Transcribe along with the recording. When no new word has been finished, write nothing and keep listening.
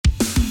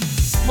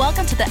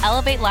Welcome to the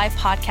Elevate Life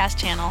podcast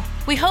channel.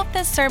 We hope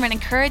this sermon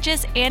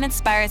encourages and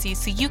inspires you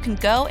so you can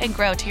go and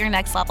grow to your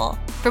next level.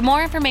 For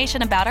more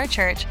information about our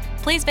church,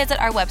 please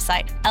visit our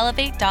website,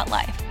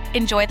 elevate.life.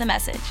 Enjoy the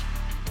message.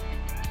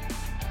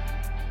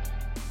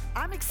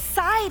 I'm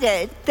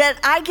excited that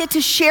I get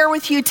to share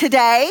with you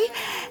today.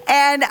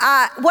 And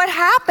what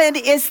happened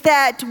is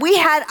that we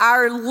had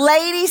our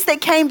ladies that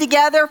came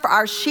together for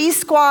our She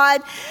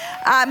Squad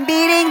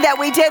meeting that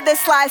we did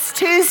this last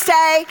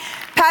Tuesday.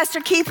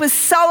 Pastor Keith was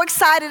so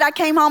excited. I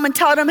came home and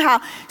told him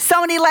how so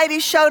many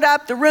ladies showed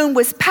up. The room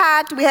was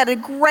packed. We had a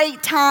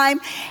great time.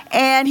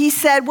 And he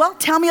said, well,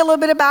 tell me a little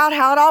bit about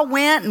how it all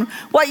went and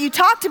what you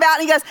talked about.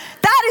 And he goes,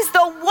 that is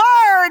the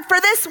word for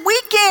this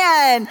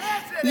weekend.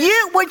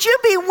 Would you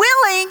be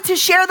willing to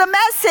share the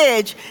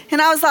message?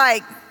 And I was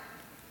like,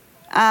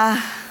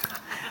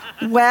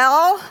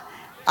 well,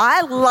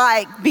 I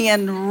like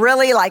being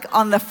really like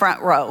on the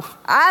front row.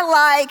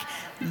 I like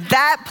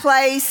that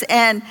place,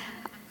 and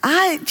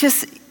I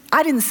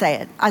didn't say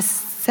it. I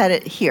said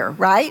it here,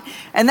 right?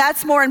 And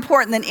that's more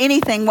important than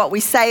anything, what we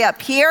say up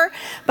here.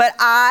 But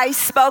I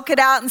spoke it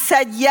out and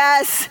said,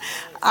 yes,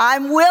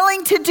 I'm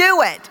willing to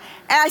do it.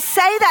 And I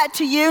say that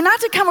to you, not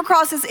to come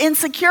across as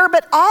insecure,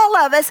 but all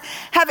of us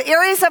have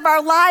areas of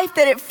our life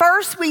that at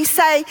first we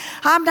say,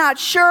 I'm not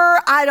sure,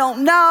 I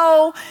don't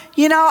know,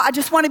 I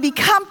just want to be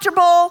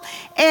comfortable.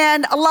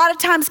 And a lot of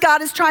times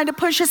God is trying to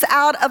push us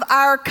out of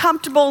our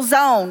comfortable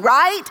zone,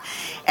 right?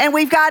 And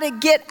we've got to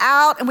get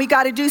out and we've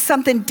got to do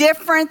something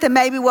different than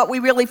maybe what we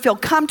really feel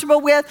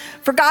comfortable with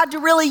for God to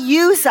really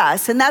use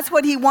us. And that's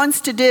what he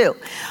wants to do.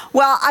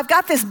 Well, I've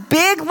got this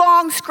big,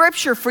 long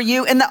scripture for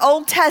you in the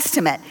Old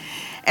Testament.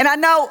 And I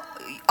know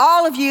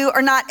all of you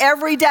are not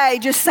every day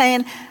just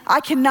saying,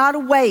 I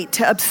cannot wait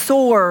to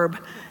absorb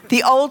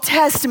the Old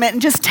Testament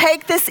and just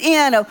take this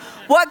in of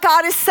what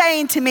God is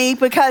saying to me,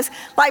 because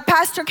like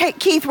Pastor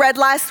Keith read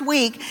last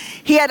week,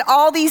 he had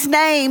all these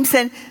names,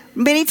 and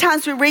many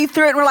times we read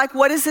through it and we're like,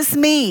 what does this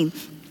mean?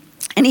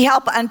 And he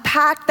helped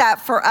unpack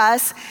that for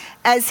us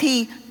as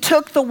he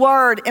took the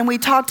word, and we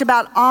talked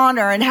about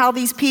honor and how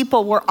these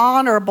people were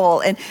honorable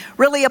and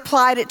really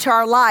applied it to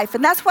our life.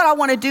 And that's what I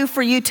want to do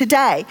for you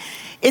today.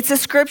 It's a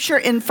scripture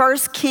in 1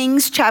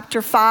 Kings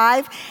chapter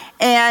 5,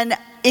 and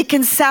it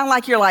can sound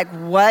like you're like,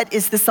 what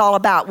is this all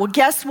about? Well,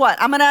 guess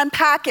what? I'm going to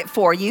unpack it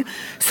for you.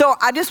 So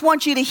I just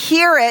want you to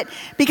hear it,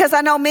 because I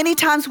know many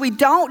times we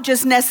don't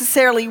just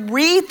necessarily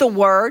read the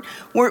word.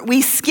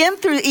 We skim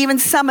through even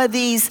some of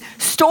these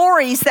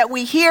stories that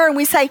we hear and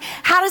we say,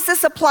 how does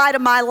this apply to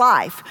my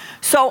life?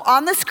 So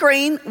on the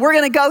screen, we're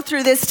going to go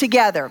through this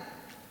together.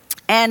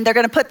 And they're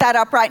going to put that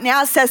up right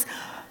now. It says,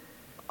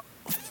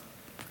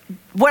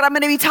 what I'm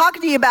going to be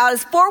talking to you about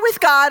is, for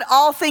with God,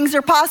 all things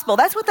are possible.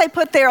 That's what they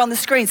put there on the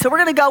screen. So we're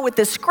going to go with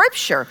the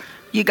scripture,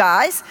 you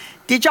guys.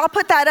 Did y'all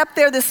put that up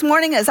there this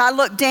morning as I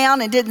looked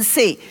down and didn't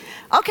see?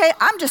 Okay,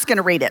 I'm just going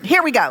to read it.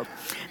 Here we go.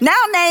 Now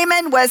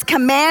Naaman was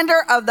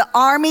commander of the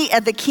army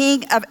of the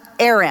king of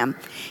Aram.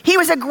 He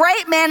was a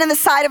great man in the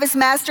sight of his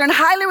master and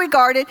highly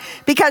regarded,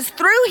 because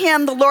through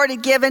him the Lord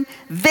had given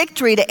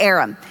victory to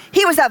Aram.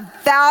 He was a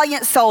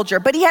valiant soldier,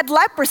 but he had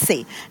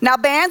leprosy. Now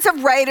bands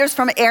of raiders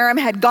from Aram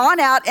had gone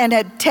out and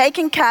had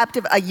taken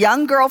captive a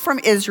young girl from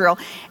Israel,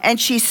 and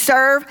she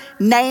served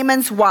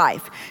Naaman's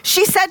wife.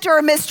 She said to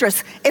her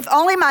mistress, if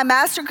only my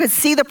master could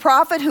see the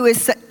prophet who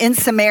is in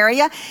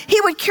Samaria, he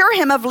would cure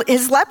him of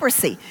his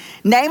leprosy.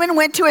 Naaman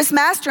went to his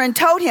master and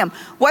told him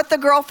what the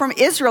girl from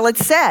Israel had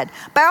said.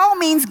 By all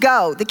means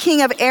go. The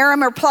king of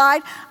Aram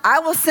replied, I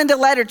will send a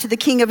letter to the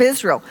king of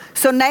Israel.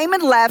 So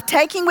Naaman left,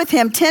 taking with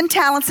him 10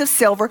 talents of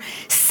silver,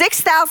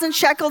 6,000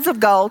 shekels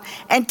of gold,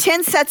 and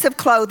 10 sets of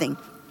clothing.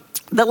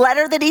 The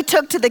letter that he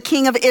took to the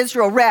king of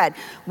Israel read,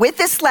 with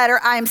this letter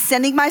I am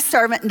sending my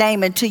servant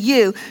Naaman to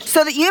you,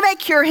 so that you may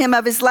cure him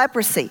of his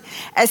leprosy.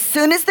 As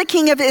soon as the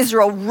king of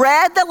Israel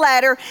read the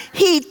letter,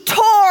 he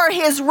tore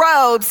his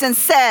robes and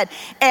said,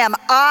 am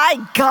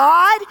I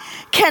God?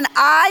 Can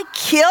I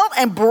kill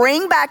and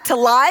bring back to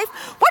life?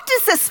 What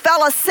does this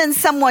fellow send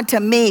someone to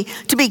me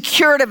to be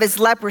cured of his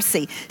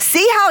leprosy?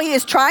 See how he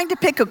is trying to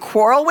pick a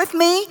quarrel with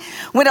me?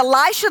 When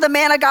Elisha, the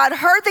man of God,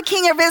 heard the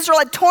king of Israel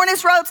had torn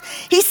his robes,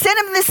 he sent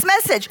him this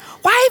message.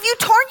 Why have you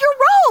torn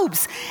your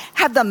robes?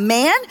 Have the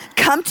man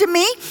come to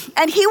me,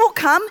 and he will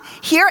come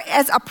here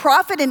as a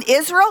prophet in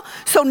Israel?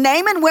 So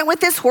Naaman went with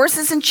his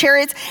horses and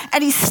chariots,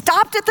 and he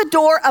stopped at the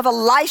door of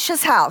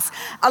Elisha's house.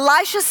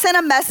 Elisha sent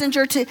a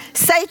messenger to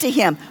say to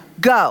him,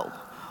 go,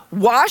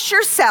 wash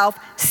yourself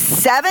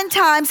 7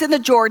 times in the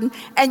Jordan,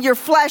 and your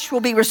flesh will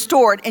be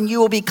restored, and you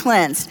will be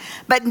cleansed.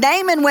 But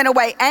Naaman went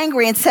away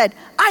angry and said,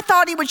 I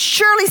thought he would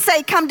surely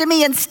say, come to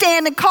me and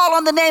stand and call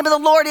on the name of the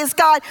Lord his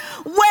God,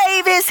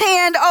 wave his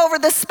hand over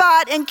the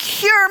spot and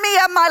cure me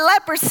of my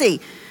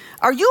leprosy.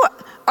 Are you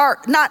Are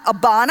not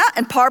Abana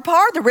and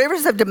Parpar, the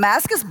rivers of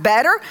Damascus,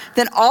 better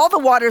than all the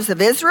waters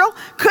of Israel?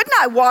 Couldn't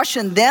I wash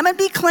in them and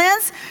be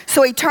cleansed?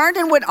 So he turned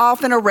and went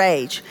off in a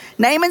rage.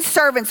 Naaman's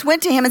servants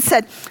went to him and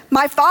said,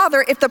 my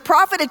father, if the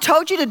prophet had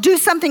told you to do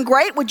something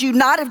great, would you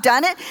not have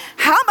done it?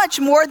 How much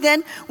more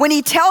then when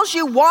he tells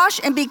you, wash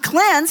and be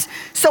cleansed?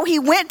 So he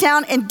went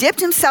down and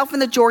dipped himself in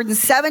the Jordan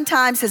 7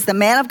 times as the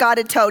man of God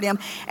had told him,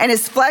 and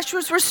his flesh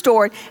was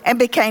restored and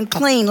became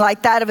clean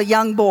like that of a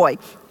young boy.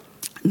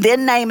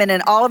 Then Naaman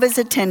and all of his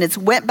attendants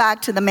went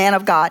back to the man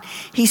of God.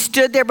 He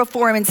stood there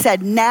before him and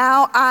said,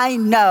 now I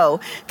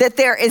know that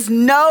there is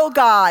no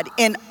God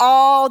in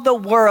all the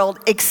world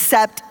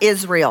except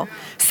Israel.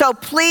 So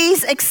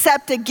please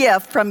accept a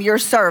gift from your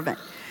servant.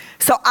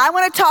 So I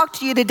want to talk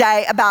to you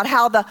today about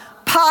how the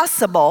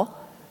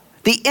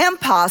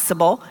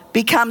impossible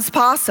becomes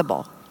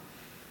possible.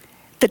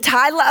 The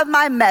title of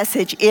my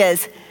message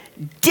is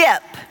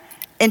Dip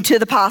into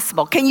the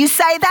Possible. Can you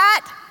say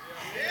that?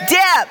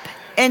 Dip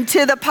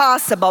into the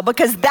possible,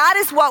 because that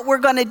is what we're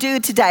going to do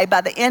today by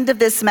the end of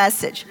this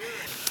message.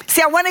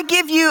 See, I want to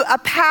give you a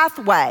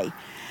pathway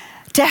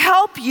to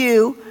help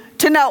you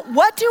to know,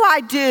 what do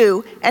I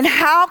do and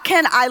how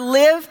can I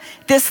live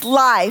this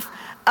life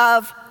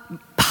of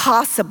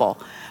possible?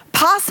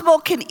 Possible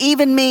can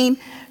even mean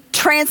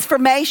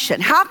transformation.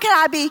 How can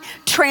I be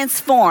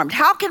transformed?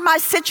 How can my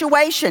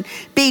situation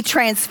be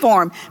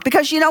transformed?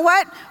 Because you know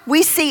what?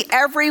 We see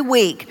every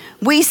week,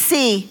 we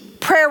see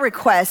prayer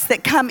requests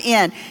that come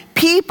in.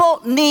 People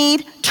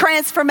need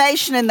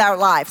transformation in their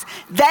lives.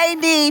 They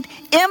need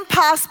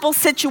impossible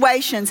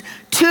situations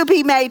to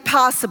be made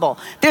possible.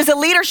 There's a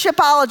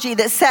leadershipology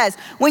that says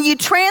when you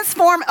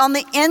transform on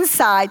the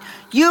inside,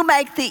 you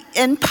make the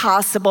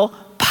impossible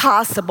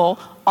possible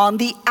on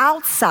the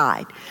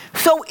outside.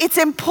 So it's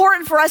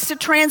important for us to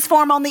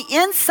transform on the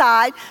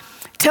inside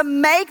to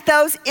make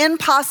those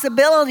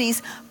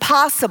impossibilities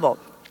possible.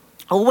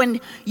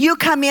 When you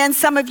come in,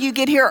 some of you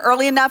get here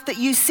early enough that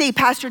you see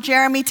Pastor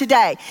Jeremy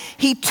today.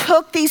 He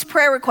took these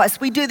prayer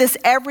requests. We do this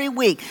every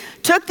week.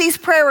 Took these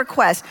prayer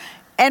requests,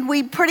 and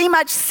we pretty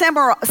much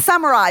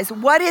summarize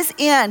what is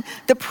in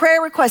the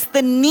prayer requests,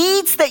 the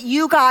needs that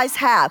you guys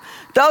have.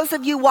 Those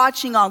of you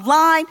watching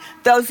online,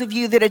 those of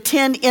you that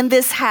attend in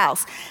this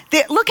house.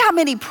 Look how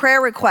many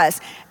prayer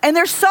requests. And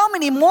there's so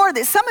many more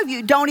that some of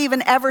you don't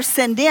even ever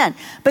send in.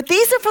 But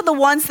these are for the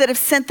ones that have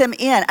sent them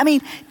in. I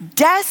mean,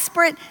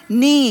 desperate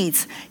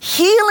needs,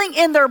 healing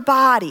in their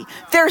body.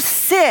 They're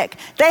sick.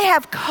 They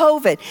have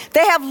COVID.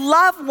 They have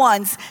loved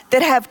ones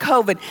that have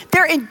COVID.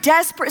 They're in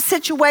desperate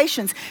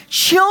situations.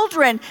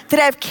 Children that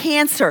have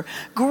cancer.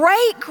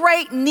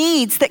 Great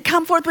needs that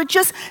come forth with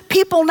just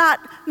people not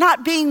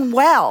being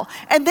well.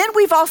 And then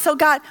we've also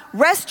got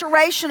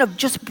restoration of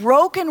just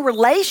broken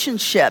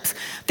relationships.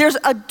 There's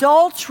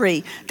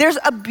adultery. There's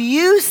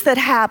abuse that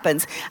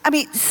happens. I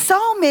mean,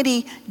 so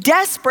many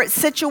desperate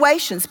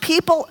situations.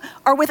 People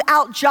are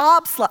without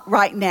jobs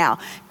right now.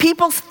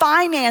 People's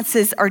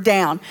finances are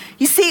down.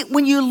 You see,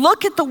 when you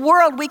look at the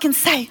world, we can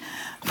say,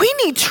 we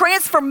need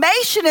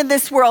transformation in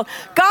this world.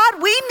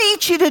 God, we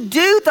need you to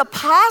do the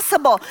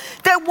possible.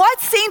 That what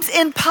seems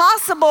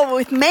impossible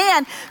with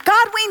man,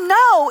 God, we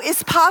know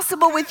is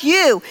possible with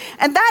you.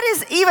 And that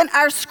is even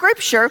our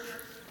scripture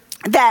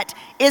that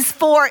is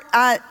for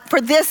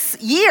this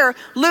year,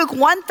 Luke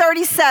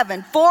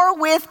 1:37. For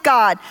with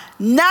God,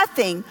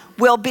 nothing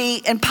will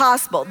be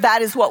impossible.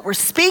 That is what we're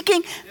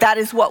speaking. That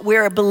is what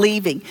we're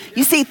believing.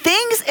 You see,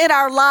 things in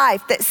our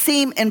life that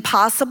seem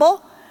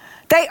impossible,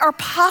 they are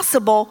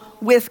possible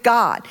with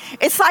God.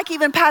 It's like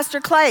even Pastor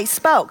Clay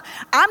spoke.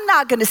 I'm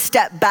not going to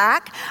step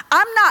back.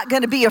 I'm not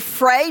going to be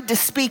afraid to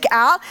speak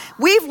out.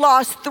 We've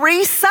lost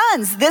 3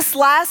 sons this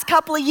last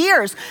couple of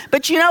years.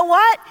 But you know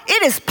what?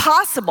 It is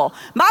possible.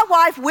 My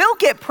wife will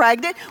get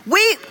pregnant.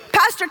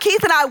 Pastor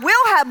Keith and I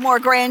will have more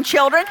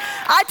grandchildren.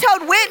 I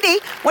told Whitney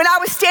when I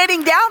was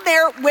standing down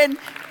there when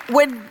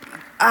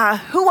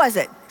who was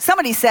it?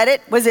 Somebody said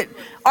it. Was it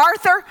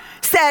Arthur?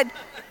 Said,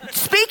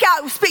 speak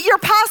out, speak your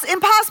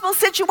impossible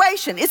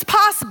situation. It's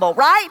possible,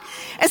 right?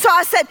 And so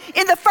I said,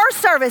 in the first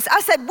service,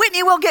 I said,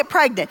 Whitney will get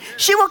pregnant.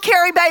 She will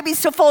carry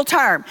babies to full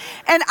term.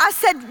 And I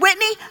said,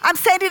 Whitney, I'm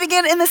saying it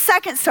again in the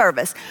second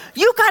service.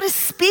 You got to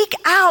speak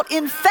out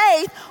in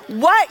faith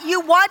what you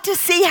want to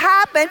see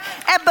happen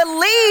and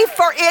believe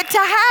for it to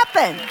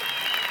happen.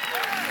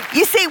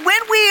 You see, when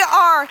we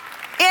are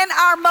in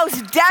our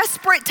most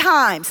desperate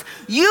times,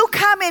 you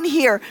come in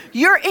here,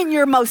 you're in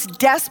your most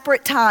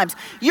desperate times.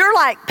 You're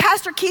like,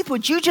 Pastor Keith,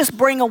 would you just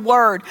bring a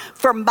word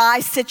for my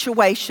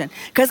situation?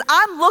 Because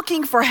I'm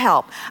looking for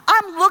help.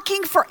 I'm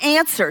looking for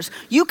answers.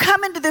 You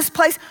come into this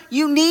place,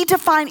 you need to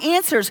find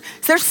answers.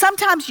 There's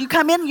sometimes you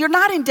come in, you're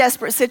not in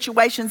desperate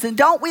situations, and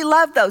don't we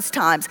love those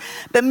times?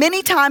 But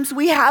many times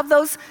we have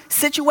those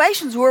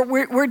situations where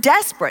we're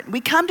desperate. We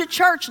come to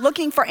church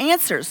looking for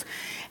answers.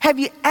 Have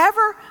you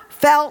ever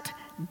felt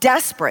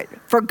desperate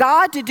for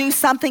God to do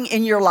something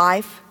in your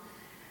life?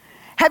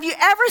 Have you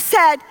ever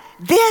said,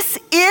 this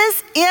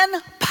is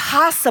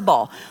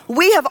impossible?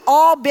 We have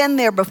all been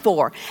there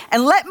before.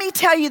 And let me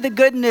tell you the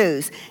good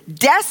news.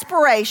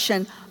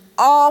 Desperation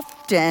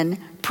often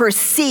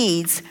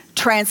precedes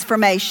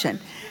transformation.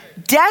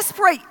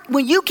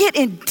 When you get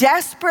in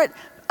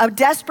a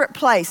desperate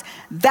place,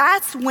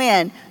 that's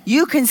when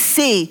you can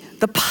see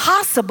the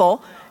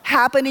possible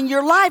happen in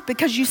your life,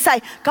 because you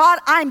say, God,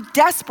 I'm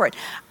desperate.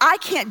 I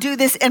can't do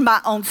this in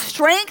my own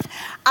strength.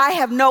 I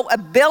have no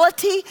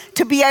ability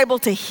to be able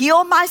to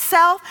heal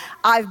myself.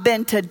 I've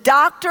been to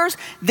doctors.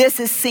 This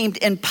has seemed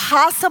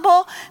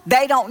impossible.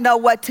 They don't know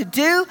what to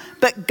do.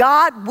 But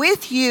God,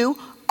 with you,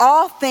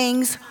 all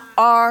things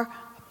are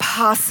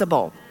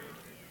possible.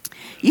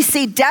 You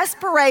see,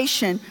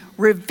 desperation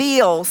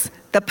reveals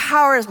the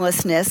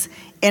powerlessness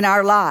in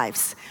our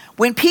lives.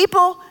 When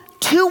people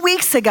 2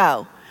 weeks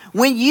ago,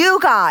 when you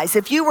guys,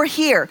 if you were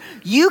here,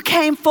 you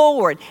came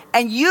forward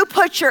and you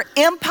put your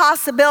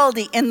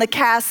impossibility in the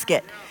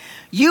casket,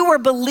 you were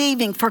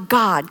believing for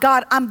God.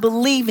 God, I'm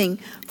believing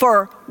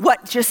for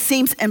what just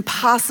seems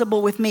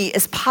impossible with me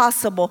is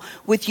possible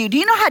with you. Do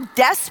you know how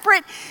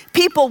desperate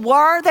people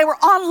were? They were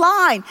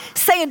online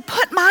saying,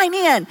 put mine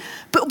in,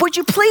 but would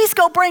you please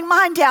go bring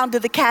mine down to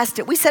the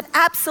casket? We said,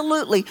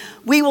 absolutely,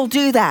 we will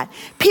do that.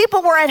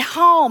 People were at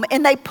home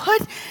and they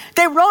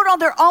wrote on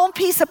their own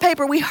piece of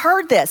paper. We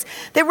heard this.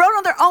 They wrote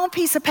on their own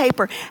piece of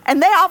paper,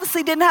 and they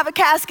obviously didn't have a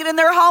casket in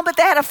their home, but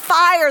they had a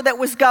fire that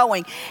was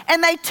going,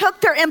 and they took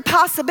their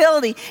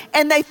impossibility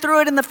and they threw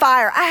it in the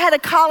fire. I had a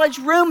college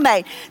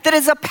roommate that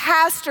is a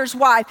pastor's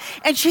wife,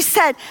 and she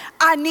said,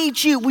 I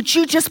need you. Would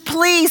you just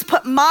please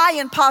put my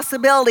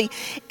impossibility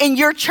in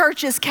your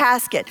church's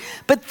casket?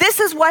 But this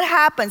is what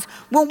happens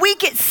when we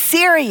get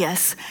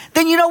serious.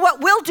 Then you know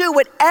what? We'll do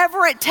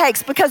whatever it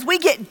takes, because we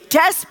get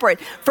desperate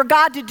for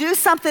God to do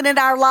something in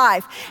our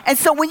life. And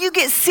so when you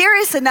get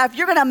serious enough,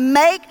 you're going to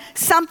make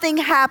something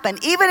happen,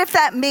 even if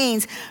that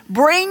means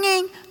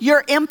bringing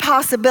your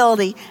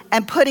impossibility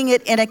and putting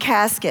it in a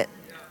casket.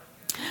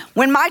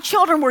 When my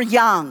children were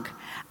young,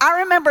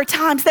 I remember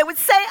times they would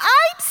say,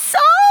 I'm so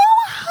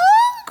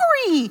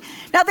hungry.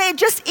 Now, they had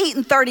just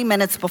eaten 30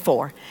 minutes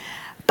before,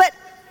 but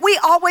we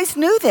always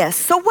knew this.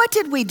 So what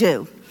did we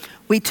do?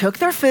 We took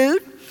their food,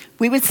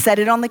 we would set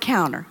it on the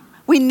counter.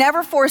 We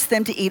never forced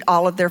them to eat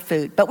all of their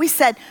food, but we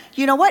said,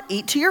 you know what,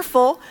 eat till you're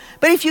full,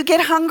 but if you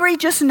get hungry,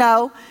 just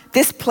know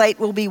this plate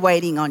will be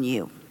waiting on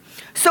you.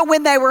 So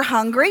when they were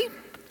hungry,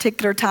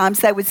 particular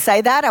times they would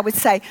say that, I would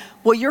say,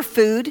 well, your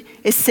food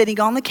is sitting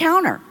on the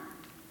counter.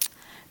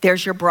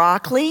 There's your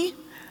broccoli,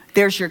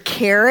 there's your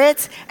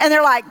carrots, and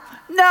they're like,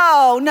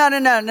 no,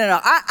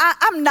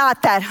 I'm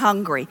not that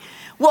hungry.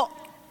 Well,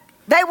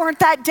 they weren't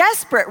that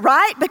desperate,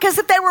 right? Because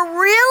if they were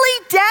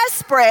really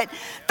desperate,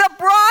 the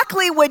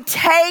broccoli would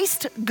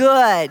taste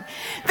good.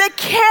 The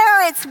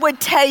carrots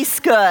would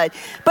taste good,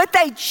 but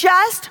they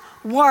just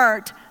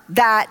weren't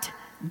that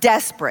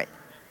desperate.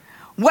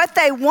 What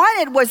they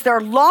wanted was their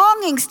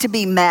longings to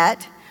be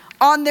met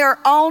on their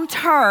own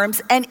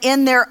terms and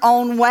in their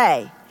own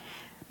way.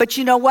 But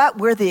you know what?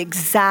 We're the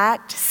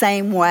exact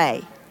same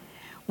way.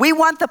 We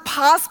want the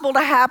possible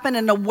to happen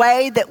in a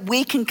way that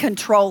we can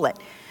control it.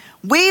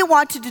 We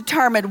want to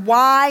determine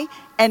why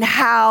and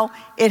how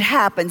it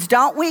happens,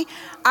 don't we?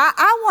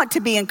 I want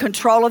to be in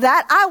control of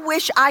that. I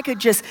wish I could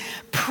just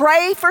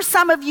pray for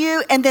some of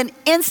you and then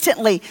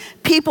instantly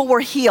people were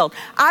healed.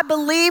 I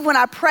believe when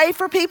I pray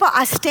for people,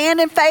 I stand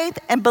in faith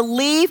and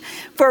believe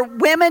for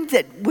women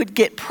that would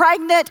get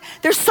pregnant.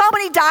 There's so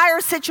many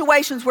dire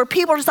situations where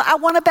people are just like, I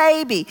want a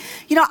baby.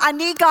 You know, I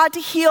need God to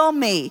heal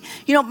me.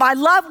 You know, my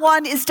loved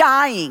one is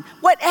dying.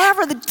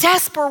 Whatever the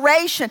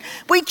desperation,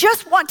 we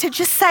just want to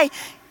just say,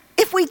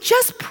 if we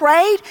just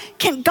prayed,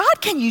 can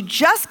you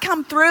just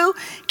come through?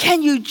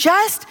 Can you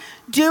just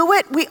do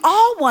it? We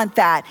all want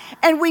that.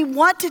 And we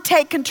want to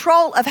take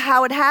control of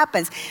how it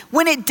happens.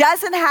 When it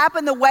doesn't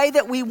happen the way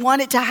that we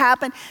want it to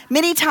happen,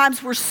 many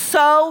times we're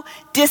so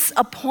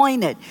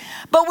disappointed.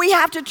 But we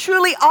have to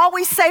truly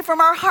always say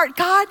from our heart,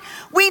 God,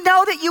 we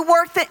know that you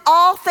work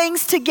all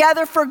things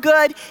together for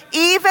good,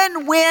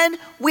 even when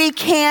we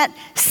can't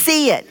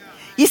see it.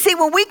 You see,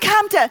 when we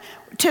come to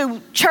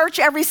church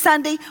every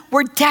Sunday,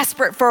 we're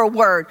desperate for a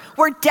word.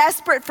 We're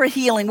desperate for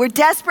healing. We're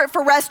desperate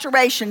for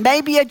restoration,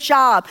 maybe a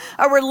job,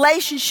 a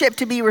relationship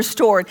to be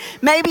restored.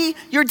 Maybe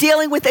you're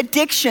dealing with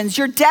addictions.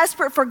 You're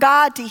desperate for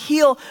God to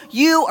heal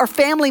you or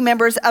family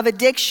members of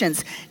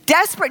addictions.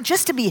 Desperate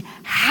just to be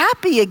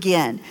happy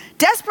again.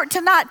 Desperate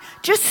to not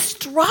just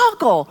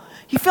struggle.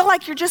 You feel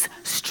like you're just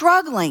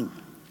struggling.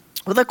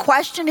 Well, the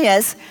question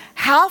is,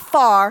 how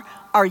far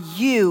are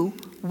you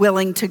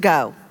willing to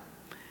go?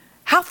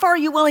 How far are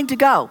you willing to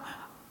go?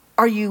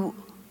 Are you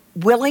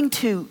willing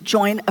to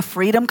join a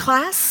freedom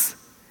class?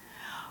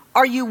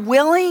 Are you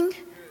willing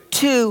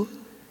to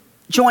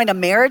join a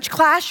marriage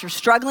class? You're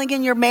struggling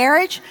in your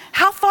marriage.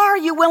 How far are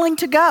you willing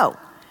to go?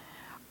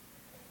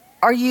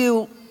 Are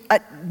you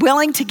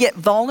willing to get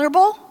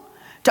vulnerable,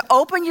 to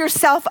open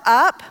yourself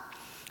up?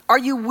 Are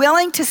you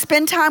willing to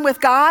spend time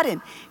with God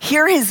and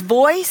hear his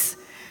voice,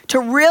 to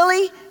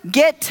really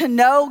get to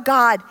know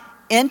God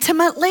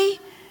intimately?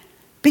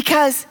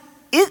 Because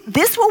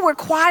this will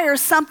require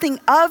something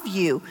of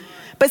you.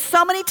 But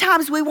so many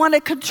times we want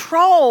to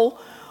control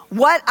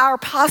what our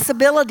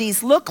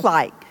possibilities look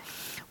like.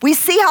 We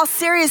see how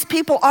serious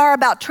people are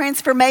about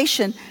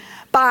transformation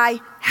by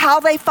how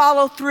they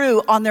follow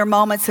through on their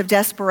moments of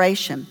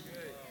desperation.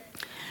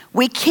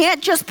 We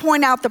can't just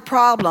point out the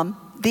problem,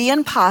 the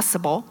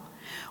impossible.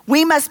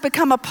 We must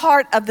become a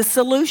part of the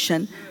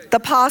solution, the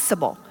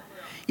possible.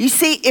 You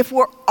see, if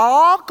we're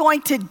all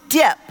going to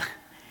dip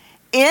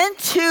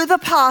into the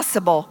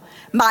possible,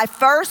 my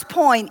first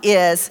point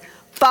is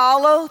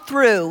follow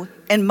through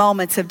in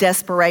moments of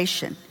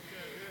desperation.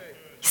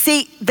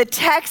 See, the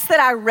text that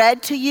I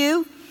read to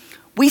you,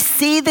 we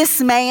see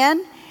this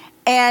man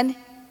and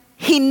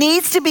he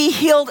needs to be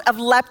healed of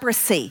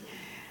leprosy.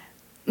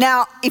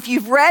 Now, if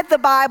you've read the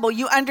Bible,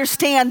 you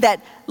understand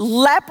that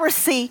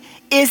leprosy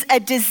is a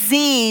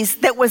disease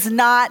that was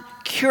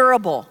not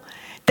curable.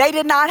 They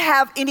did not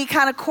have any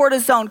kind of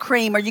cortisone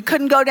cream, or you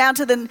couldn't go down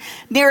to the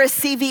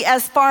nearest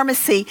CVS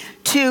pharmacy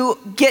to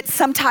get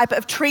some type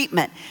of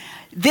treatment.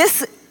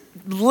 This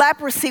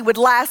leprosy would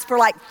last for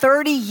like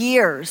 30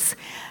 years.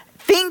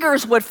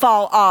 Fingers would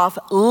fall off,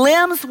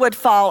 limbs would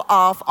fall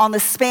off on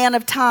the span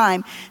of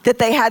time that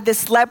they had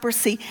this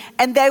leprosy,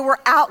 and they were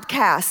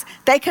outcasts.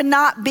 They could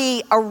not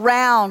be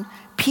around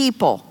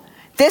people.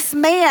 This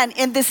man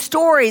in this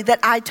story that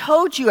I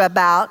told you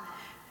about,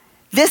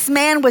 this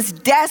man was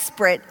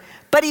desperate,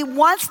 but he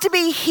wants to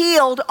be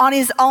healed on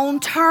his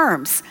own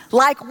terms,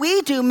 like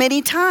we do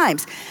many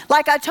times.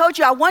 Like I told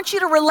you, I want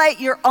you to relate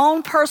your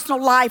own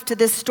personal life to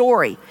this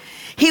story.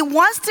 He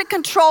wants to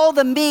control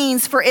the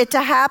means for it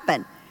to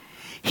happen.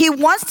 He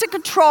wants to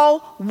control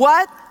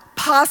what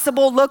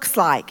possible looks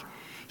like.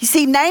 You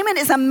see, Naaman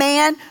is a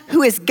man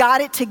who has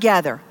got it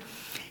together.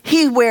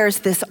 He wears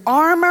this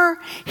armor.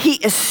 He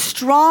is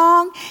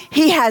strong.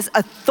 He has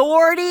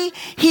authority.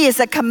 He is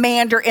a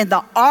commander in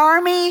the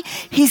army.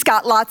 He's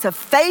got lots of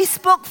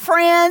Facebook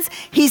friends.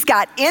 He's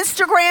got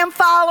Instagram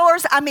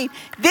followers. I mean,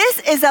 this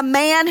is a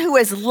man who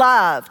is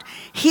loved.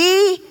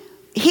 He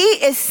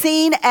is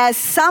seen as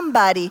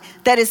somebody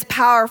that is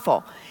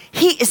powerful.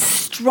 He is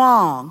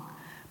strong.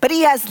 But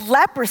he has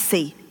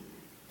leprosy.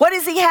 What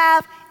does he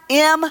have?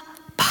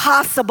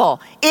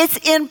 Impossible. It's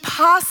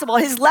impossible.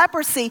 His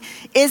leprosy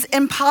is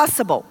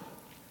impossible.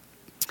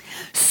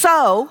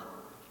 So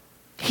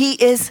he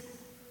is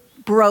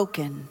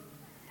broken.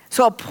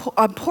 So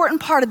an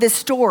important part of this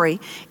story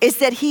is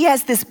that he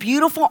has this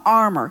beautiful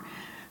armor.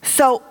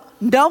 So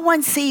no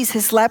one sees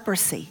his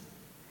leprosy.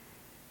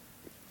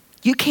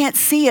 You can't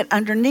see it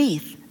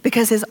underneath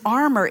because his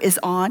armor is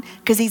on,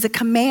 because he's a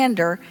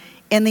commander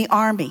in the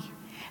army.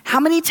 How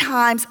many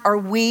times are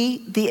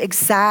we the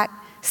exact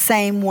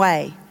same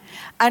way?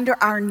 Under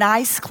our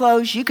nice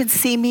clothes, you could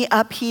see me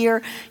up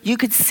here. You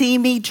could see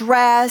me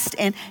dressed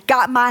and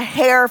got my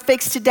hair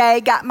fixed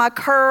today, got my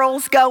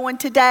curls going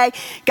today,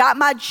 got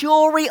my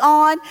jewelry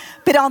on.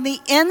 But on the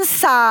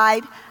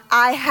inside,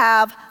 I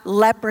have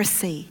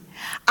leprosy.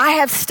 I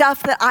have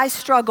stuff that I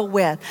struggle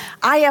with.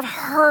 I have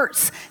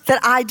hurts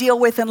that I deal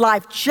with in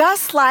life,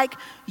 just like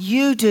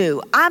you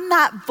do. I'm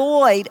not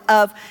void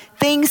of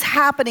things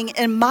happening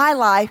in my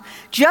life,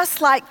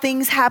 just like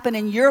things happen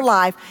in your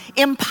life,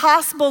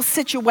 impossible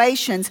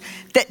situations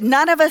that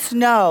none of us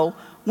know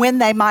when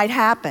they might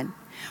happen.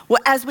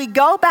 Well, as we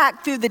go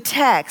back through the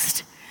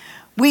text,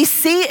 we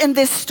see in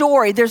this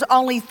story, there's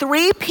only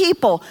 3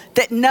 people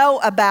that know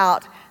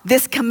about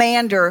this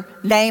commander,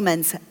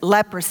 Naaman's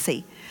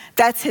leprosy.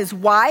 That's his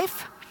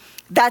wife,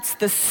 that's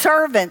the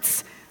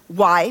servant's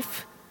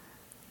wife,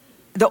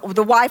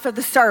 the wife of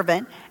the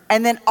servant,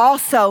 and then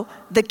also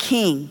the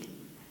king.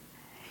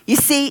 You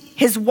see,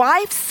 his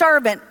wife's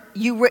servant,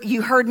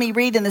 you heard me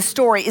read in the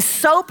story, is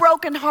so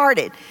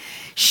brokenhearted.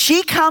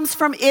 She comes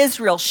from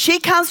Israel. She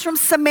comes from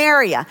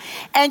Samaria.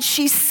 And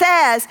she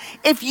says,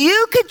 if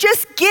you could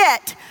just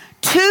get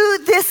to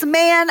this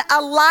man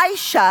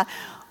Elisha,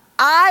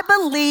 I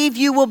believe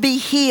you will be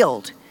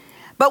healed.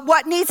 But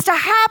what needs to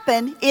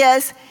happen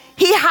is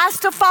he has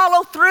to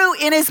follow through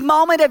in his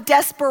moment of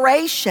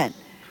desperation.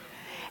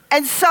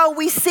 And so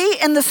we see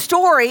in the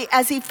story,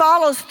 as he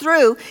follows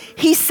through,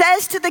 he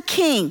says to the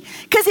king,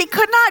 because he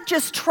could not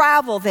just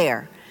travel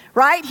there,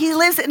 right? He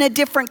lives in a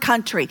different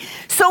country.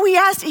 So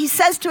he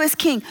says to his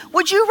king,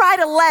 would you write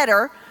a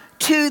letter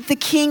to the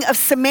king of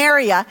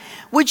Samaria?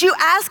 Would you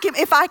ask him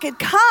if I could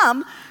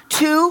come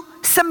to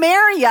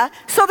Samaria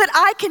so that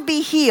I can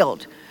be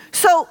healed?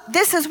 So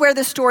this is where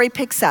the story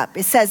picks up.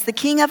 It says, the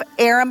king of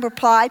Aram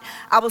replied,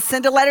 I will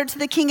send a letter to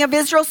the king of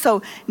Israel.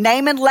 So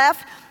Naaman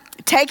left,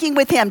 taking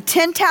with him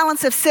 10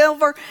 talents of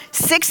silver,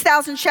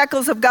 6,000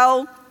 shekels of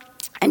gold,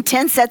 and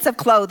 10 sets of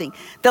clothing.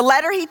 The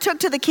letter he took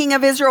to the king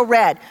of Israel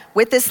read,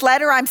 with this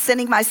letter I'm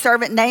sending my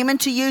servant Naaman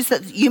to you so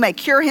that you may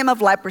cure him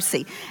of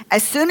leprosy.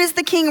 As soon as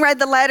the king read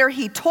the letter,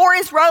 he tore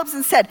his robes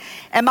and said,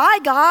 am I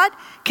God?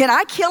 Can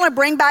I kill and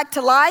bring back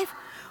to life?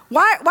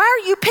 Why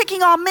are you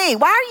picking on me?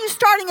 Why are you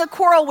starting a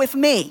quarrel with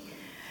me?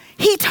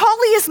 He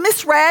totally has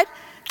misread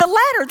the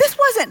letter. This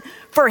wasn't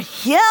for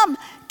him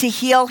to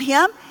heal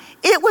him.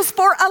 It was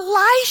for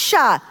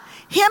Elisha,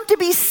 him to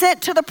be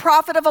sent to the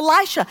prophet of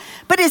Elisha.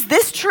 But is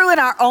this true in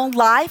our own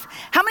life?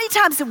 How many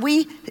times have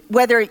we,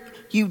 whether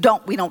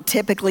we don't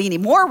typically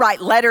anymore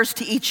write letters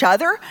to each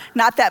other.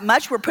 Not that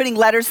much. We're putting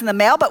letters in the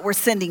mail, but we're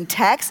sending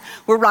texts.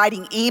 We're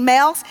writing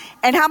emails.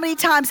 And how many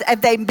times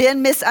have they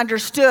been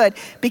misunderstood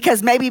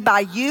because maybe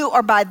by you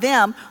or by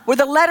them, where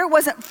the letter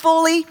wasn't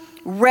fully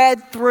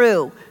read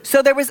through?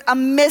 So there was a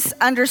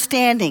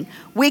misunderstanding.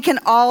 We can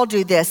all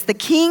do this. The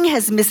king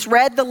has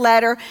misread the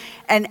letter.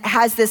 And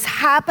has this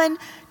happened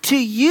to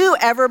you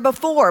ever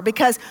before?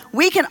 Because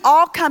we can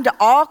all come to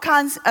all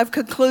kinds of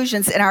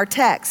conclusions in our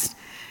text.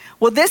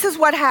 Well, this is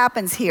what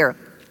happens here.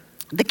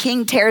 The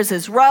king tears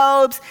his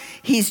robes.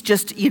 He's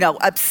just,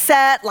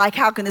 upset. Like,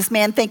 how can this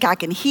man think I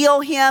can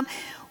heal him?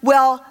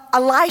 Well,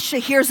 Elisha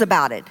hears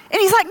about it.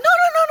 And he's like,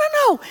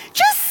 no.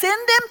 Just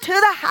send him to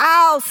the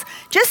house.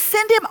 Just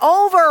send him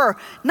over.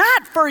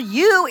 Not for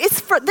you.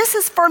 This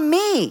is for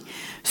me.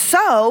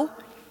 So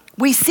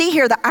we see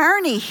here, the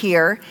irony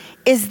here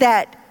is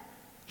that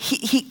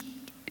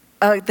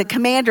the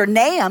commander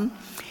Naaman,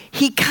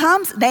 he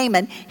comes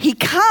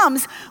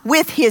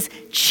with his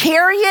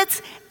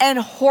chariots and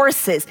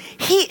horses.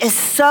 He is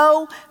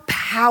so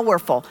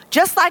powerful.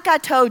 Just like I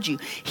told you,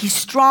 he's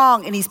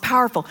strong and he's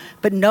powerful,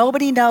 but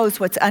nobody knows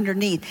what's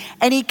underneath.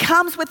 And he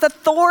comes with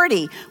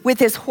authority with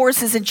his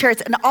horses and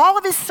chariots and all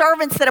of his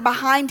servants that are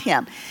behind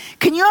him.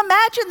 Can you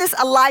imagine this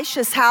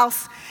Elisha's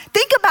house?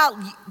 Think about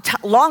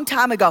a long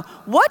time ago.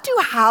 What do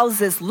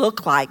houses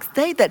look like?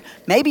 That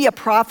maybe a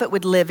prophet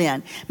would live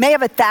in. May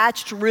have a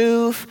thatched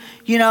roof,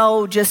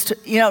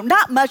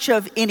 not much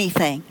of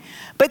anything.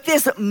 But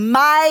this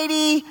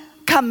mighty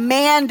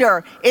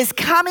commander is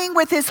coming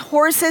with his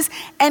horses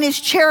and his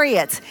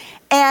chariots.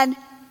 And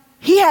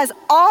he has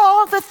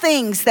all the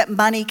things that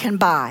money can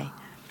buy.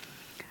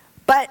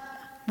 But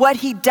what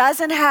he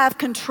doesn't have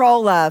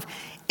control of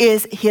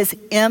is his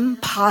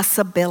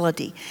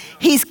impossibility.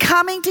 He's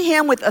coming to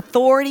him with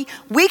authority.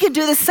 We can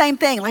do the same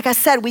thing. Like I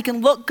said, we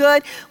can look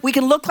good. We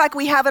can look like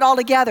we have it all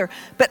together.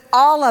 But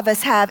all of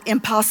us have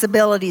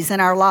impossibilities in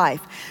our life.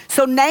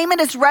 So Naaman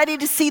is ready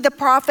to see the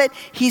prophet.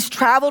 He's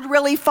traveled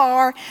really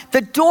far.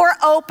 The door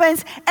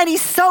opens and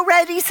he's so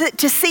ready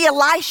to see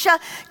Elisha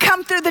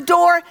come through the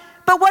door.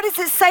 But what does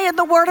it say in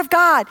the Word of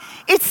God?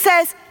 It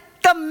says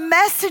the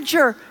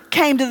messenger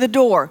came to the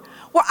door.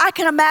 Well, I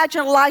can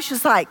imagine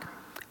Elisha's like,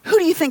 who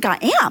do you think I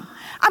am?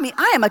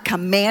 I am a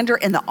commander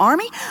in the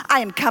army. I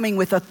am coming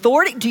with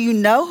authority. Do you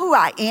know who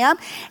I am?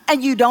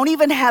 And you don't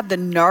even have the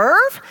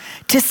nerve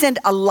to send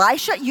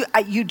Elisha.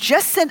 You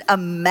just sent a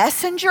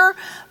messenger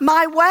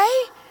my way.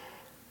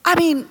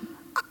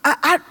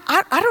 I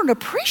don't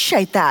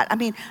appreciate that.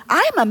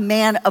 I'm a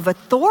man of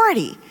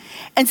authority.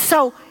 And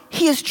so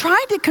he is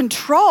trying to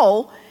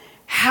control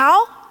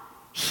how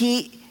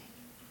he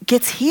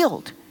gets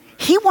healed.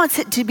 He wants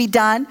it to be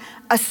done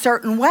a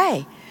certain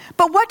way.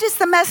 But what does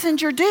the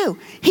messenger do?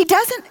 He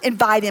doesn't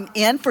invite him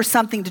in for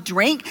something to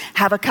drink,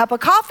 have a cup of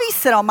coffee,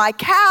 sit on my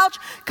couch,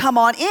 come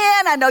on in.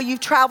 I know you've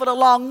traveled a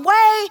long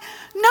way.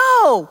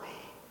 No,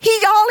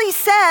 all he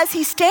says,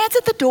 he stands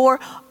at the door,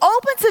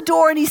 opens the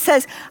door, and he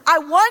says, I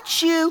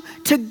want you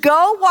to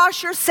go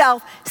wash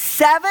yourself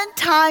 7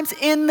 times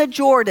in the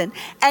Jordan,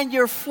 and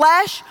your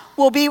flesh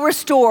will be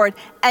restored,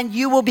 and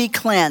you will be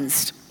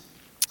cleansed.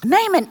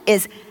 Naaman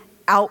is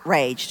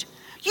outraged.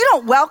 You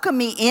don't welcome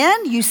me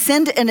in. You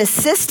send an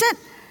assistant.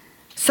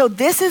 So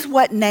this is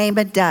what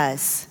Naaman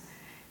does.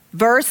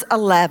 Verse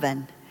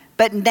 11.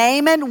 But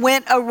Naaman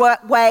went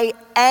away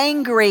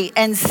angry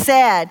and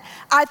said,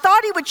 I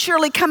thought he would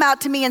surely come out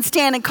to me and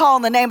stand and call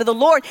in the name of the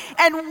Lord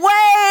and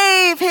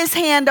wave his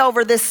hand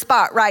over this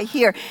spot right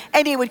here,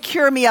 and he would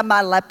cure me of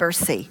my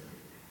leprosy.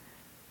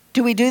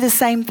 Do we do the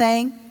same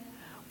thing?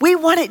 We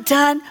want it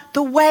done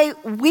the way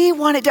we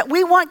want it done.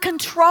 We want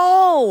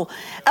control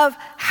of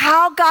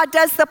how God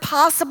does the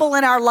possible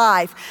in our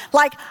life.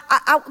 Like,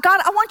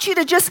 God, I want you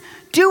to just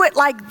do it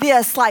like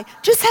this. Like,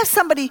 just have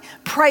somebody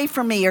pray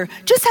for me, or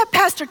just have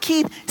Pastor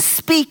Keith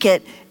speak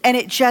it, and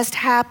it just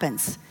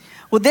happens.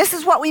 Well, this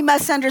is what we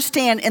must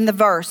understand in the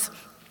verse.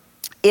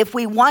 If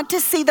we want to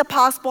see the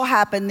possible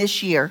happen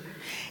this year,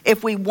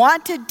 if we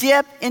want to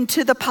dip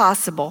into the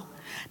possible,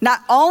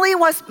 not only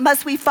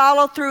must we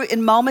follow through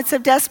in moments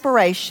of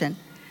desperation,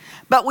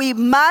 but we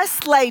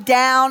must lay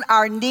down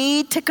our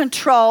need to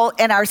control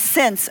and our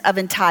sense of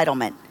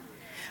entitlement.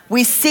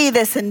 We see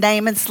this in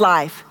Naaman's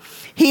life.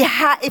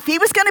 If he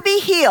was going to be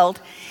healed,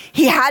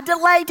 he had to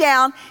lay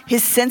down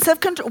his sense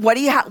of control, what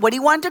he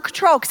wanted to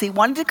control, because he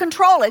wanted to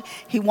control it.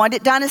 He wanted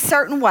it done a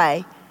certain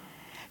way.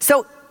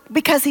 So,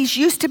 because he's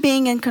used to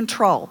being in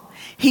control.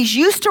 He's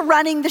used to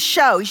running the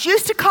show. He's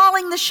used to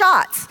calling the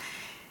shots.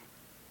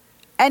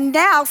 And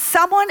now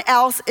someone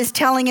else is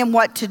telling him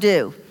what to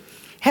do.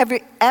 Have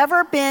you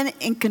ever been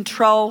in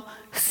control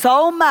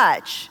so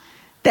much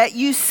that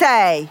you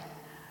say,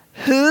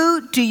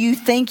 who do you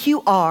think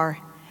you are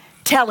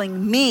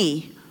telling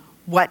me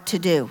what to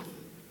do?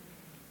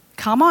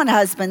 Come on,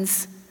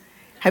 husbands.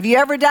 Have you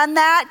ever done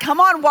that?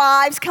 Come on,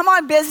 wives. Come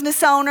on,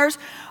 business owners.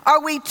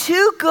 Are we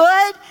too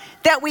good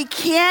that we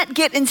can't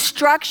get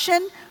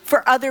instruction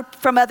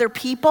from other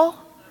people?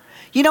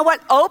 You know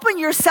what? Open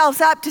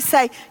yourselves up to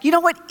say, you know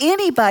what?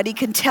 Anybody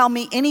can tell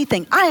me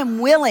anything. I am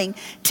willing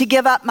to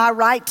give up my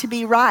right to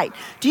be right.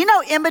 Do you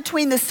know, in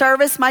between the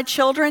service, my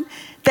children,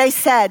 they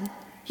said,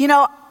 you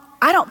know,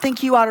 I don't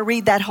think you ought to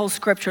read that whole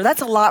scripture.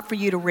 That's a lot for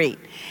you to read.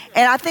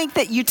 And I think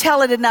that you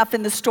tell it enough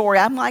in the story.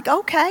 I'm like,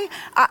 okay,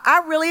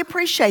 I really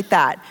appreciate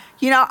that.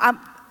 You know,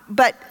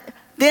 but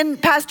then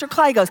Pastor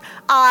Clay goes,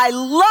 I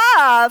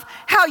love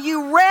how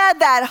you read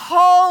that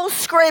whole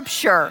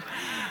scripture.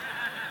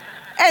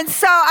 And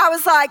so I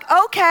was like,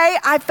 okay,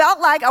 I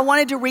felt like I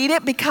wanted to read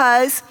it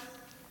because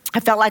I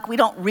felt like we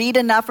don't read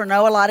enough or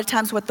know a lot of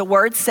times what the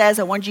word says.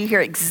 I wanted you to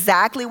hear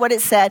exactly what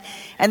it said,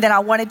 and then I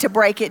wanted to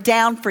break it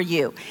down for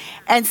you.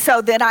 And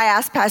so then I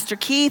asked Pastor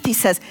Keith, he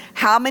says,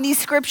 how many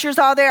scriptures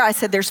are there? I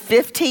said, there's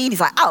 15. He's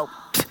like, oh,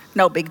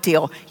 no big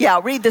deal. Yeah,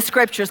 read the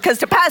scriptures, because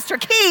to Pastor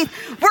Keith,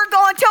 we're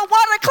going till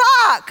 1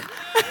 o'clock.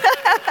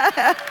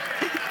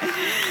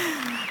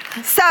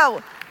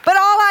 So, but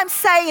all I'm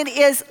saying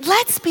is,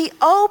 let's be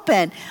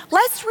open.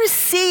 Let's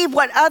receive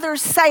what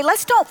others say.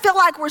 Let's don't feel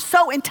like we're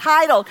so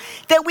entitled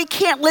that we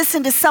can't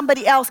listen to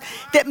somebody else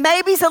that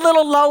maybe's a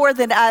little lower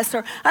than us.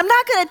 Or I'm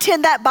not going to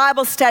attend that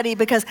Bible study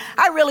because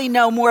I really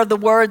know more of the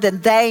word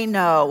than they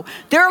know.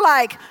 They're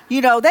like,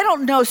 you know, they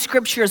don't know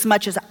scripture as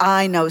much as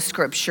I know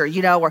scripture,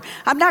 you know, or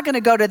I'm not going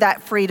to go to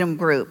that freedom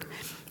group.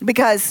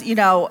 Because, you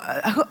know,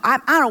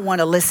 I don't want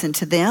to listen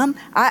to them.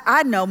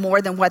 I know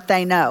more than what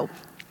they know.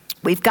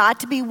 We've got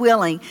to be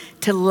willing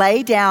to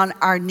lay down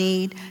our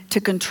need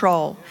to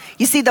control.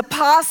 You see, the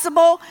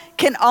possible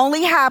can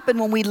only happen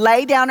when we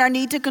lay down our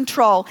need to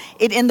control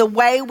it in the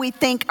way we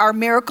think our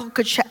miracle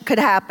could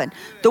happen,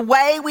 the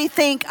way we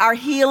think our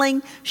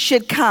healing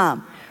should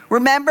come.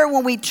 Remember,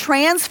 when we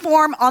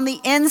transform on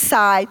the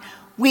inside,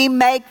 we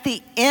make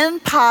the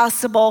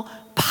impossible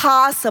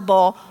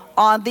possible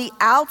on the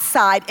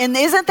outside. And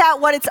isn't that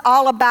what it's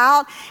all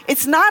about?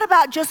 It's not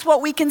about just what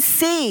we can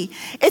see.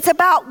 It's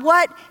about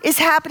what is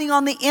happening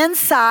on the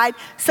inside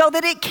so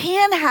that it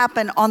can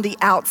happen on the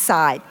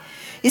outside.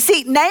 You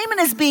see, Naaman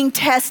is being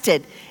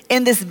tested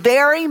in this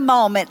very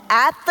moment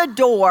at the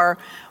door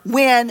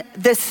when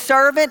the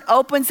servant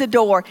opens the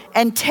door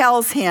and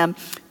tells him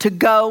to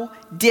go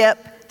dip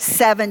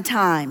 7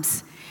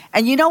 times.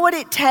 And you know what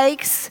it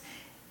takes?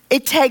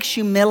 It takes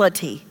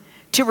humility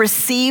to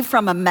receive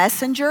from a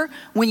messenger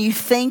when you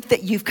think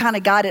that you've kind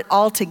of got it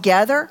all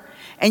together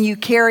and you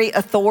carry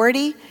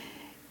authority.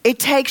 It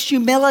takes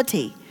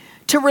humility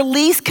to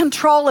release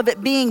control of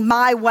it being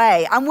my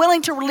way. I'm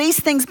willing to release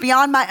things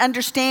beyond my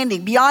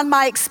understanding, beyond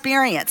my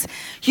experience.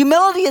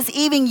 Humility is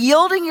even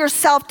yielding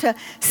yourself to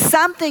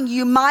something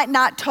you might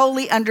not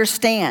totally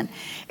understand.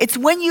 It's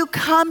when you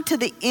come to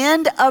the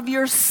end of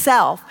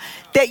yourself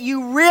that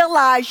you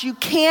realize you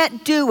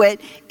can't do it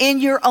in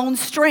your own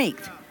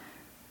strength.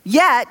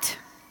 Yet,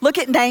 look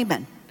at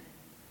Naaman.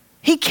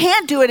 He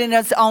can't do it in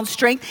his own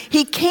strength.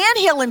 He can't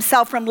heal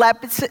himself from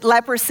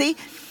leprosy.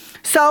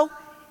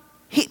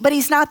 But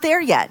he's not there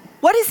yet.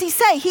 What does he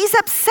say? He's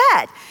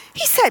upset.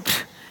 He said,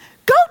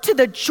 go to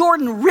the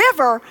Jordan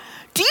River.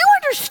 Do you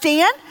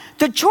understand?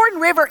 The Jordan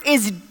River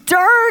is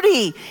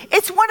dirty.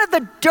 It's one of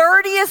the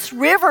dirtiest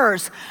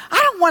rivers. I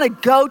don't want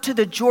to go to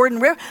the Jordan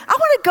River. I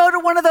want to go to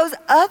one of those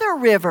other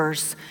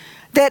rivers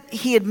that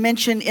he had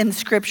mentioned in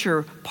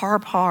scripture,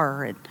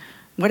 Parpar and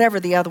whatever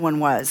the other one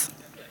was.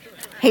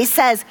 He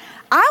says,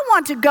 I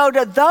want to go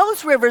to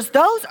those rivers.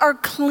 Those are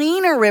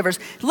cleaner rivers.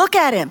 Look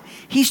at him.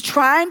 He's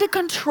trying to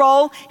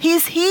control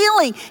his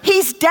healing.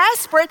 He's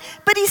desperate,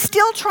 but he's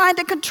still trying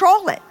to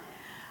control it.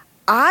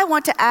 I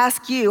want to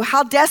ask you,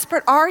 how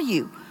desperate are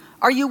you?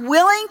 Are you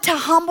willing to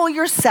humble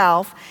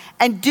yourself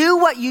and do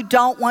what you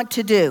don't want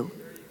to do?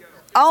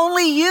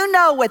 Only you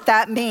know what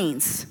that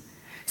means.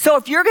 So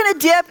if you're going to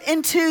dip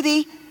into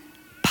the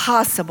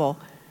possible,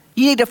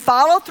 you need to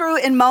follow through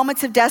in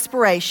moments of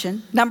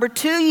desperation. Number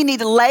 2, you need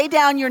to lay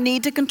down your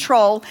need to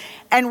control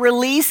and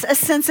release a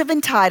sense of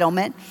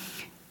entitlement.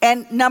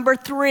 And number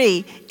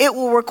 3, it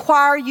will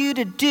require you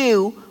to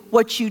do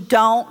what you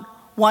don't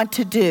want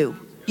to do.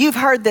 You've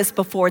heard this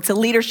before. It's a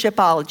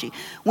leadershipology.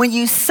 When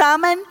you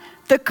summon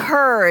the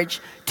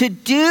courage to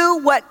do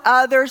what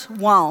others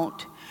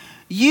won't,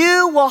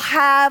 you will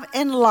have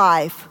in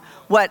life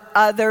what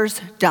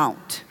others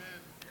don't.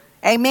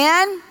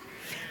 Amen?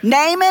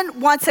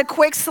 Naaman wants a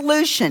quick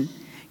solution.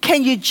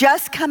 Can you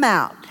just come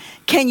out?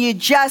 Can you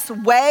just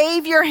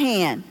wave your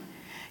hand?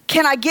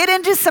 Can I get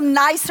into some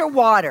nicer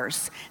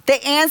waters?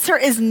 The answer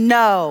is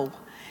no.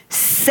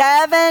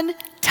 7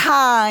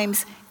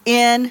 times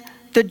in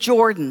the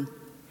Jordan.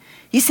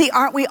 You see,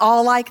 aren't we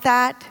all like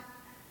that?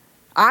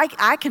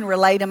 I can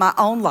relate in my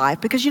own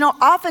life because, you know,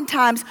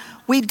 oftentimes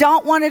we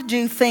don't want to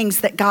do things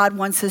that God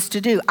wants us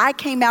to do. I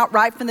came out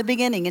right from the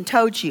beginning and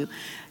told you,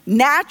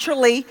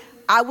 naturally,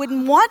 I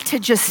wouldn't want to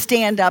just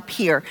stand up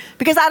here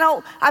because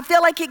I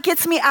feel like it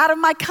gets me out of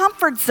my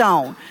comfort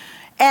zone.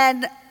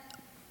 And,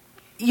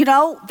 you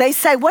know, they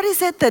say, what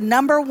is it? The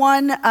number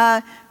one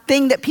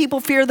thing that people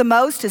fear the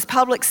most is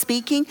public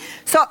speaking.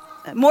 So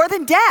more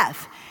than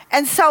death.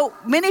 And so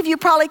many of you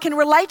probably can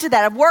relate to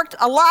that. I've worked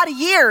a lot of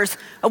years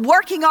of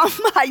working on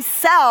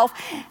myself,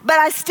 but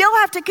I still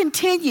have to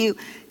continue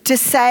to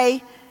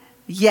say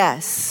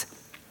yes.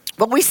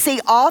 But we see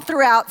all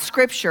throughout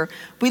Scripture,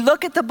 we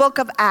look at the book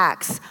of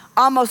Acts,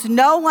 almost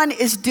no one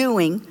is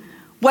doing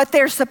what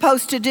they're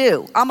supposed to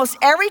do. Almost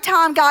every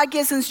time God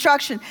gives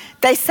instruction,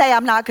 they say,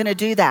 I'm not going to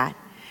do that.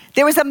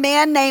 There was a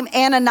man named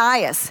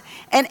Ananias.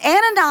 And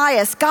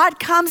Ananias, God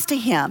comes to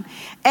him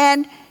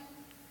and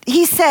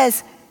he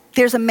says,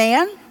 there's a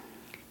man,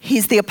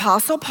 he's the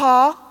Apostle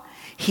Paul,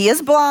 he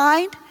is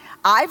blind.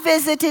 I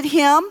visited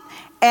him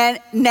and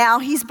now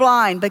he's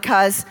blind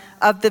because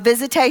of the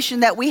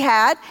visitation that we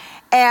had.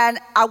 And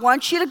I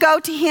want you to go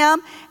to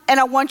him and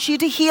I want you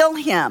to heal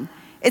him.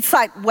 It's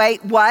like,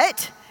 wait,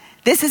 what?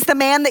 This is the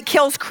man that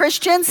kills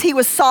Christians. He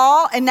was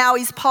Saul and now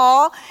he's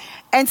Paul.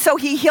 And so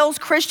he heals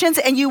Christians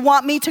and you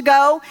want me to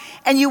go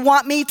and you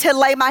want me to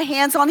lay my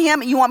hands on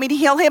him and you want me to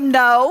heal him?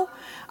 No,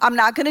 I'm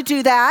not going to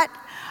do that.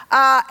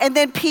 And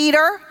then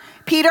Peter,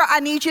 I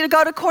need you to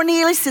go to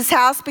Cornelius'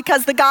 house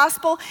because the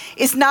gospel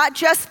is not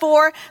just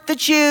for the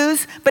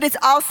Jews, but it's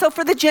also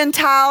for the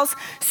Gentiles.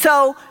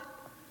 So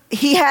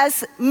he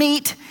has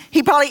meat.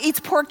 He probably eats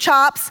pork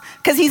chops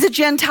because he's a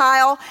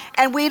Gentile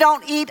and we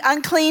don't eat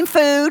unclean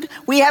food.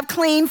 We have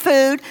clean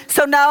food.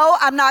 So no,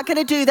 I'm not going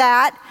to do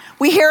that.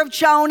 We hear of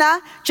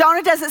Jonah.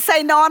 Jonah doesn't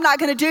say, no, I'm not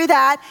going to do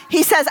that.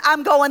 He says,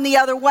 I'm going the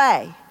other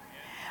way.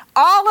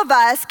 All of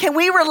us, can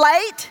we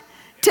relate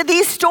to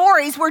these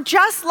stories? We're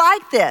just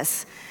like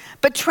this.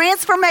 But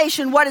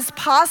transformation, what is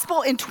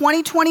possible in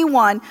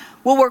 2021,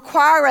 will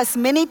require us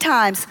many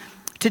times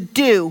to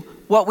do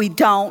what we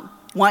don't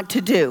want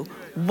to do.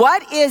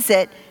 What is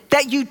it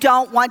that you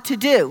don't want to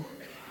do?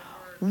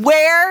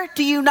 Where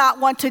do you not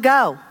want to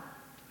go?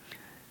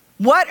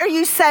 What are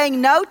you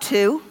saying no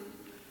to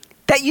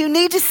that you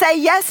need to say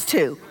yes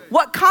to?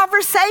 What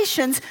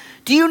conversations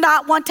do you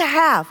not want to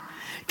have?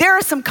 There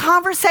are some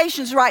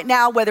conversations right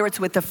now, whether it's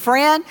with a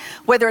friend,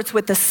 whether it's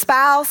with a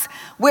spouse,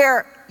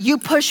 where you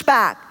push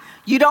back.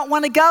 You don't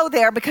want to go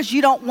there because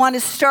you don't want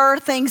to stir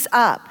things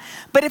up.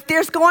 But if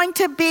there's going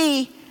to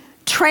be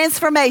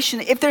transformation,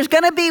 if there's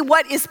going to be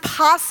what is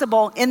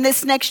possible in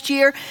this next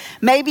year,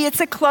 maybe it's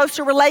a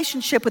closer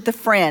relationship with a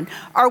friend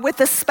or with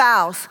a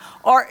spouse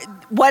or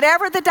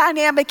whatever the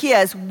dynamic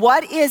is.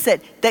 What is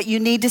it that you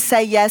need to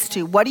say yes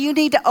to? What do you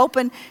need to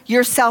open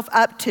yourself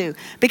up to?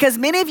 Because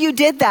many of you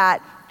did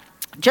that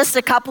just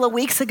a couple of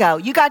weeks ago.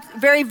 You got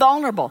very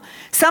vulnerable.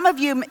 Some of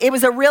you, it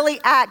was a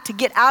really act to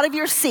get out of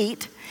your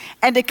seat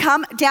and to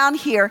come down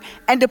here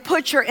and to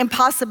put your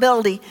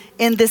impossibility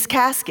in this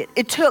casket.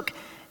 It took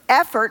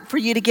effort for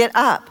you to get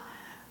up.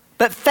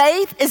 But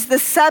faith is the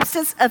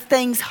substance of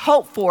things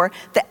hoped for,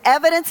 the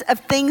evidence of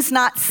things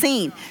not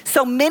seen.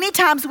 So many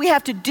times we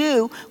have to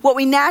do what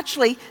we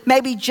naturally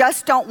maybe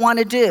just don't want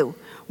to do.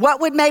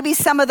 What would maybe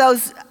some of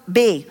those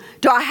be?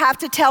 Do I have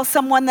to tell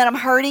someone that I'm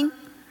hurting?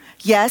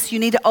 Yes, you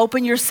need to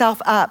open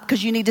yourself up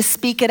because you need to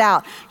speak it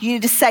out. You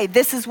need to say,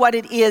 this is what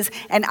it is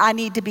and I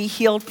need to be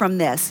healed from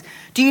this.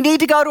 Do you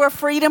need to go to a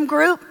freedom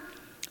group?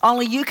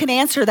 Only you can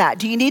answer that.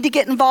 Do you need to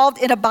get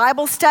involved in a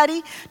Bible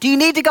study? Do you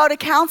need to go to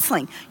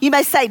counseling? You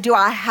may say, do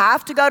I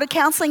have to go to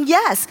counseling?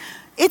 Yes,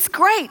 it's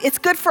great. It's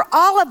good for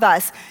all of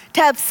us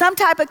to have some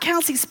type of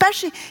counseling,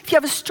 especially if you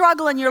have a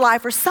struggle in your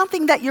life or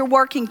something that you're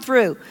working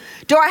through.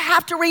 Do I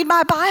have to read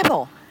my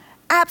Bible?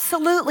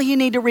 Absolutely, you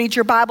need to read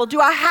your Bible. Do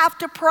I have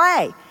to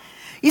pray?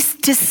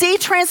 To see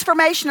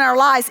transformation in our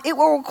lives, it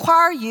will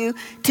require you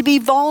to be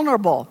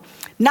vulnerable.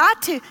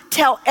 Not to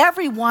tell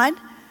everyone,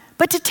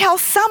 but to tell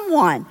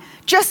someone.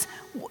 Just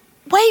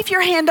wave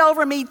your hand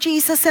over me,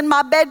 Jesus, in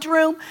my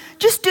bedroom.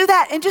 Just do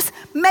that and just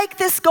make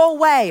this go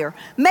away or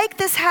make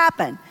this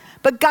happen.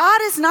 But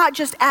God is not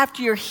just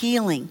after your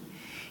healing.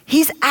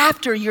 He's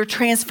after your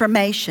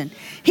transformation.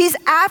 He's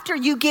after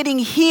you getting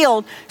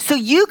healed so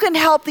you can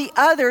help the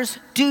others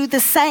do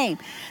the same.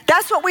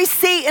 That's what we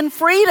see in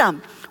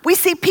freedom. We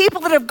see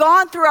people that have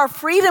gone through our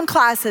freedom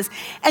classes,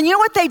 and you know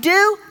what they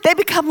do? They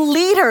become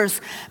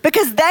leaders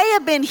because they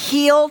have been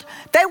healed.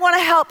 They want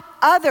to help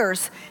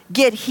others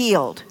get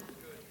healed.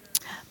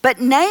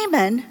 But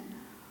Naaman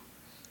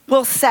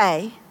will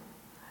say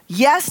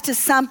yes to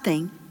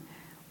something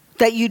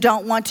that you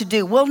don't want to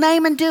do. Will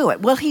Naaman do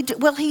it? Will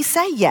he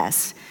say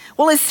yes?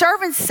 Will his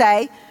servants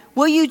say,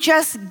 will you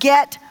just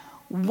get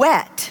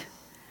wet?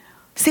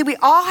 See, we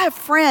all have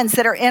friends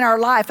that are in our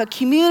life, a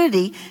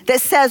community that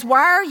says,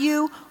 why are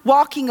you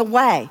walking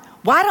away?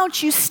 Why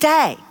don't you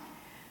stay?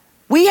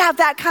 We have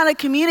that kind of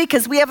community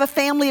because we have a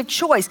family of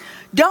choice.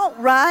 Don't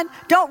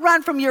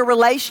run from your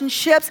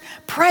relationships.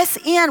 Press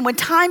in when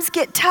times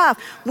get tough.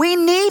 We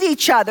need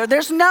each other.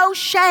 There's no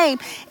shame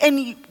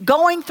in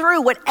going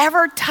through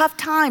whatever tough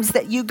times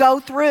that you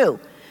go through.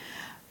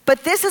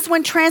 But this is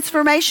when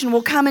transformation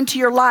will come into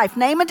your life.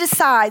 Naaman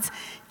decides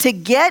to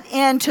get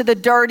into the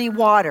dirty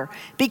water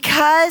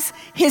because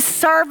his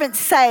servants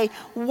say,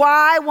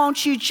 why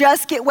won't you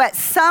just get wet?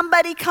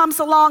 Somebody comes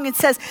along and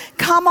says,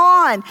 come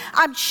on,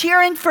 I'm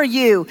cheering for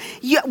you.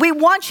 We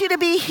want you to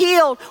be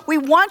healed. We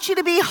want you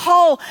to be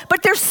whole.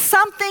 But there's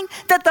something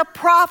that the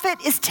prophet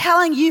is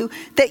telling you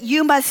that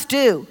you must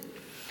do.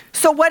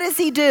 So what does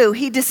he do?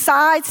 He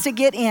decides to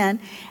get in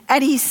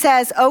and he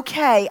says,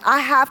 okay, I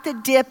have to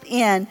dip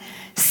in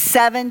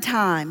 7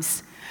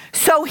 times.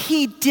 So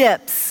he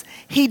dips.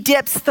 He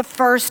dips the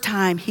first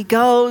time. He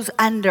goes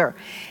under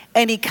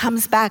and he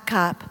comes back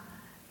up.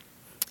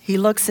 He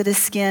looks at his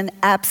skin,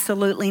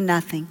 absolutely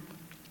nothing.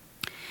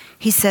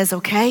 He says,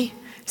 okay,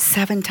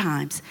 7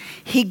 times.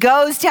 He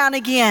goes down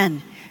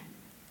again,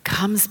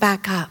 comes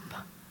back up.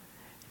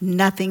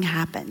 Nothing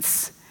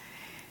happens.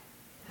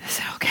 I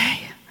said,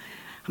 okay,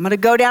 I'm going to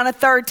go down a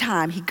 3rd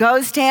time. He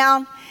goes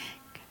down,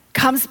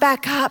 comes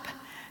back up.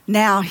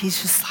 Now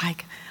he's just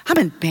like, I'm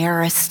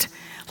embarrassed.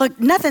 Look,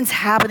 nothing's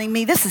happening to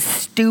me. This is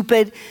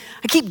stupid.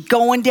 I keep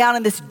going down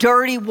in this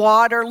dirty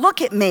water.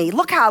 Look at me.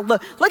 Look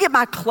at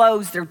my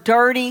clothes. They're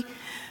dirty.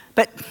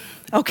 But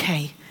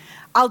okay,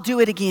 I'll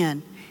do it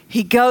again.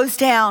 He goes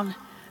down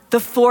the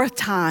 4th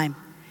time,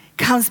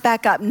 comes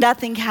back up.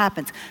 Nothing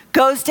happens.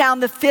 Goes down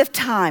the 5th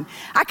time.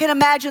 I can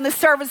imagine the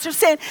servants are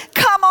saying,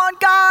 come on,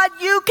 God,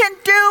 you can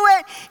do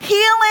it.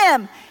 Heal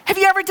him. Have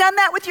you ever done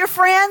that with your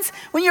friends?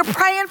 When you're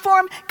praying for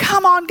them,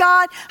 come on,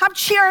 God, I'm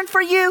cheering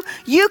for you.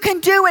 You can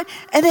do it.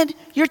 And then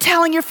you're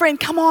telling your friend,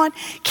 come on,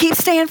 keep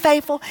staying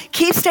faithful.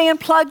 Keep staying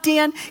plugged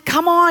in.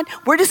 Come on,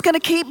 we're just going to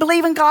keep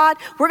believing God.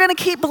 We're going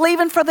to keep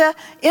believing for the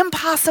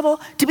impossible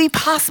to be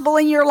possible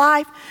in your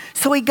life.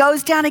 So he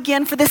goes down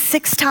again for the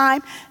 6th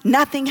time.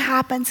 Nothing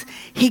happens.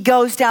 He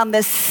goes down the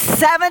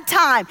 7th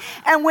time.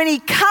 And when he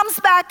comes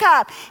back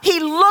up, he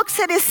looks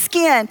at his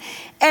skin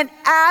and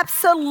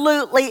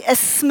absolutely as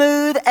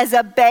smooth as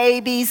a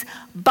baby's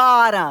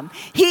bottom.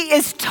 He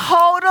is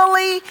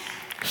totally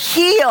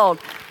healed.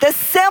 The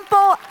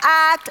simple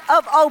act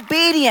of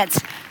obedience,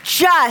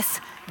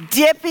 just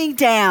dipping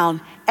down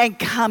and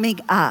coming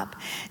up.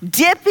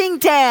 Dipping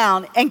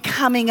down and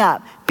coming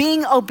up.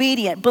 Being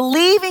obedient.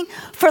 Believing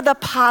for the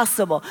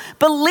possible.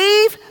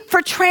 Believe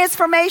for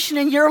transformation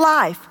in your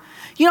life.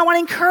 You know, I want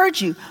to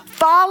encourage you.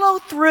 Follow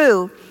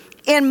through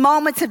in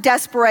moments of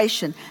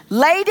desperation.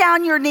 Lay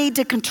down your need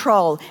to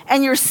control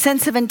and your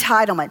sense of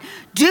entitlement.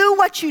 Do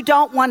what you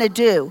don't want to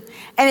do.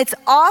 And it's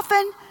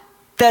often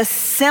the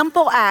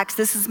simple acts,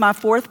 this is my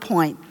 4th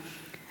point,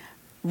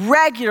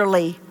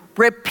 regularly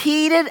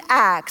repeated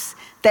acts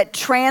that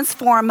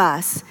transform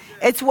us.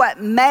 It's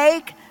what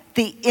make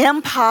the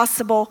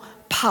impossible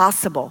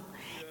possible.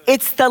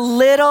 It's the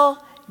little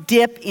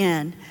dip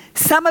in.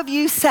 Some of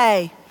you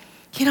say,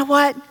 you know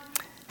what?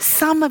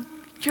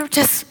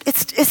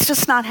 It's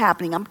just not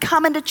happening. I'm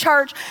coming to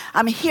church.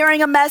 I'm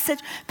hearing a message.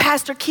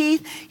 Pastor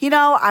Keith, you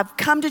know, I've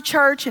come to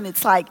church and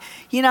it's like,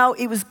 you know,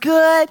 it was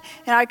good.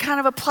 And I kind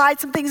of applied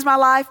some things in my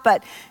life,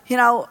 but, you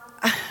know,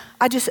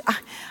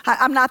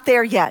 I'm not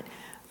there yet.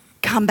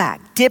 Come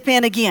back. Dip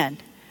in again.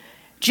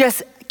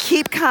 Just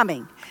keep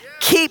coming.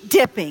 Keep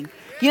dipping.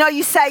 You know,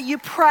 you say, you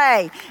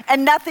pray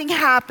and nothing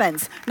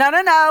happens. No.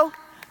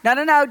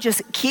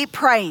 Just keep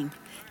praying.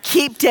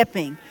 Keep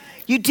dipping.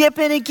 You dip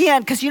in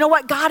again because you know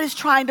what? God is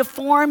trying to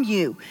form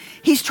you.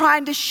 He's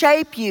trying to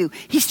shape you.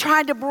 He's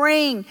trying to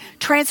bring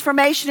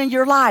transformation in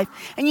your life.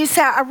 And you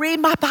say, I read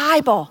my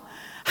Bible.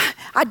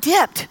 I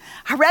dipped.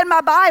 I read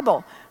my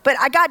Bible, but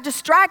I got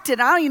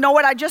distracted. I don't even know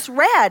what I just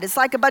read. It's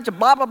like a bunch of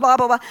blah, blah, blah,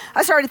 blah, blah.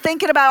 I started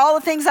thinking about all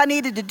the things I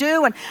needed to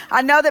do. And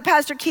I know that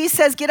Pastor Keith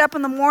says get up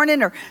in the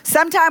morning or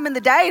sometime in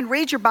the day and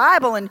read your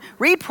Bible and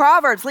read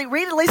Proverbs.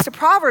 Read at least a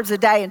Proverbs a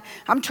day. And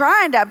I'm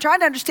trying to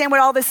understand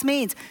what all this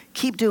means.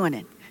 Keep doing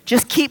it.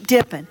 Just keep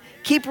dipping.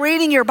 Keep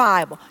reading your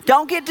Bible.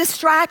 Don't get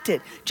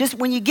distracted. Just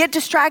when you get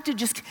distracted,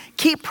 just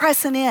keep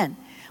pressing in.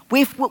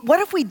 What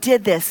if we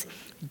did this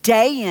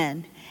day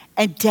in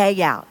and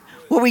day out,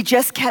 where we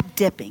just kept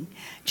dipping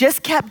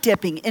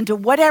into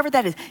whatever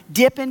that is.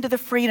 Dip into the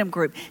freedom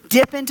group.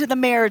 Dip into the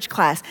marriage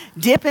class.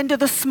 Dip into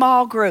the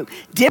small group.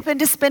 Dip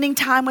into spending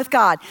time with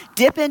God.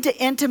 Dip into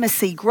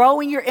intimacy,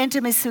 growing your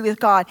intimacy with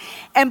God.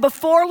 And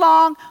before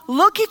long,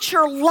 look at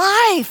your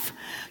life.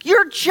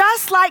 You're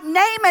just like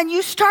Naaman.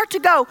 You start to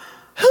go,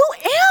 who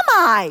am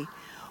I?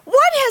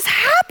 What has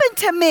happened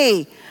to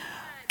me?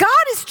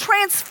 God has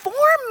transformed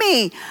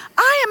me.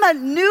 I am a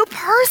new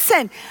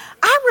person.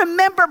 I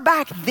remember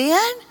back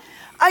then,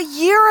 a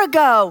year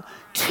ago,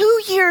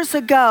 2 years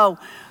ago,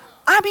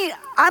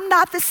 I'm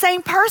not the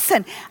same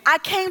person. I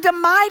came to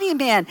Mighty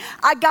Men.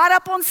 I got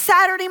up on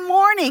Saturday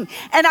morning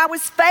and I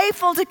was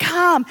faithful to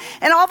come.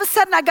 And all of a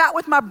sudden I got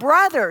with my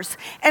brothers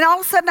and all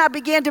of a sudden I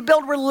began to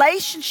build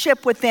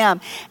relationship with them.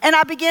 And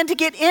I began to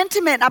get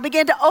intimate. And I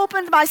began to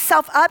open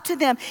myself up to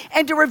them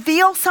and to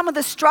reveal some of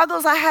the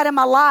struggles I had in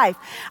my life.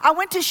 I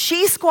went to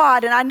She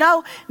Squad and I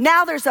know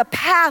now there's a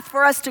path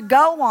for us to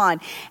go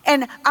on.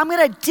 And I'm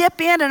going to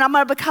dip in and I'm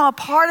going to become a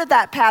part of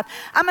that path.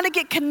 I'm going to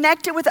get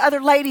connected with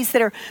other ladies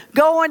that are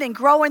going and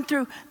growing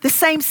through the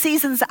same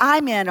seasons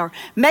I'm in, or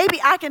maybe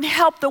I can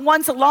help the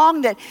ones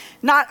along that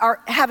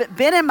haven't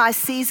been in my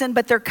season,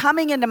 but they're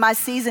coming into my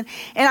season,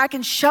 and I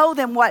can show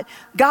them what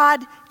God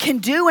can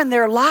do in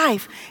their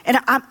life. And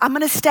I'm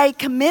going to stay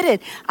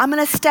committed. I'm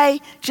going to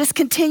just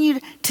continue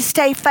to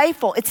stay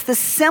faithful. It's the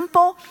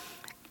simple,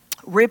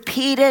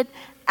 repeated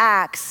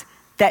acts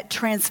that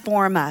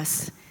transform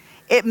us.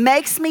 It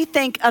makes me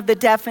think of the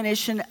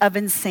definition of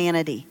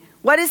insanity.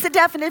 What is the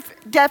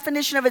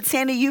definition of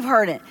insanity? You've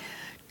heard it.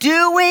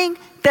 Doing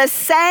the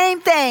same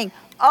thing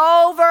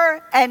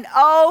over and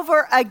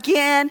over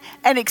again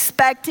and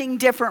expecting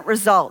different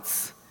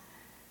results.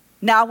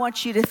 Now I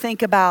want you to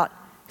think about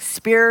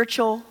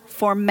spiritual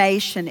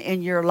formation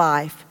in your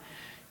life.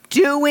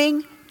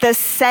 Doing the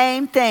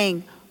same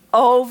thing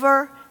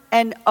over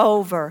and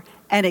over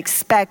and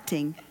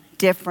expecting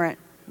different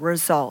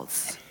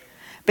results.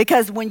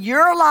 Because when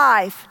your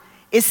life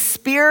is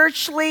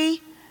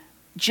spiritually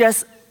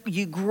just,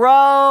 you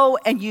grow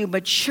and you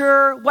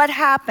mature, what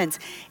happens?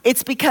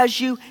 It's because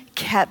you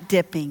kept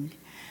dipping.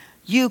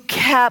 You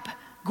kept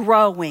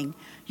growing.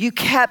 You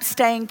kept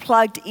staying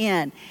plugged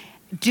in,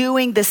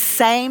 doing the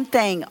same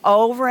thing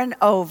over and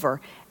over,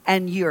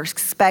 and you're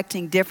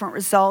expecting different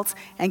results.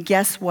 And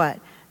guess what?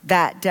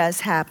 That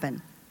does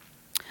happen.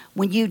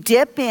 When you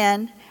dip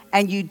in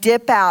and you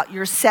dip out,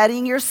 you're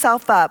setting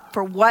yourself up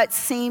for what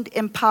seemed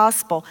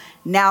impossible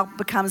now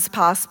becomes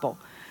possible.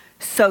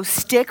 So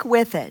stick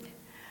with it.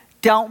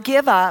 Don't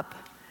give up.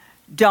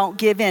 Don't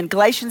give in.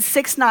 Galatians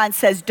 6:9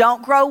 says,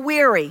 don't grow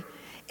weary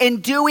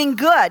in doing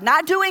good.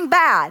 Not doing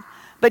bad,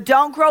 but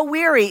don't grow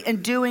weary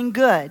in doing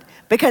good.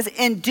 Because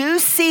in due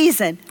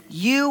season,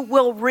 you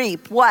will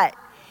reap what?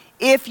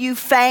 If you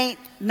faint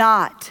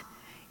not.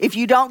 If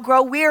you don't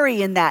grow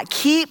weary in that,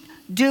 keep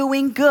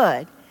doing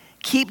good.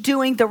 Keep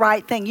doing the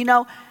right thing. You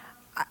know,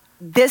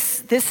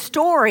 this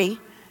story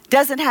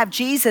doesn't have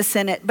Jesus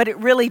in it, but it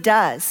really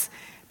does.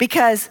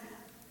 Because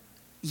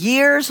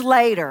years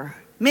later,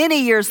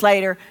 many years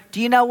later,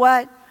 do you know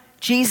what?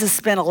 Jesus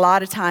spent a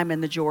lot of time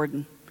in the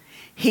Jordan.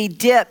 He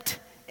dipped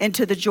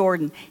into the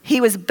Jordan.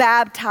 He was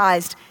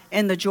baptized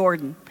in the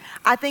Jordan.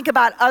 I think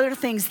about other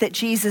things that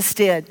Jesus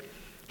did.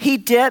 He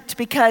dipped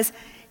because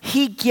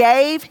he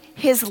gave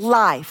his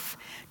life.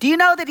 Do you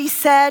know that he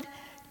said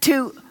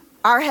to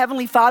our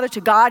Heavenly Father, to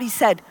God, he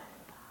said,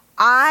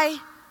 I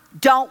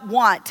don't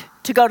want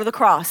to go to the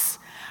cross.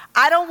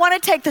 I don't want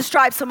to take the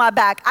stripes on my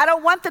back. I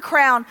don't want the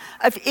crown.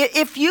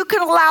 If you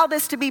can allow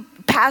this to be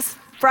passed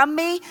from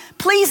me,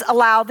 please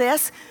allow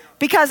this,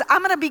 because I'm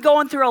going to be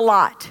going through a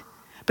lot.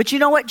 But you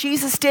know what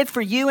Jesus did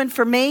for you and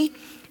for me?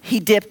 He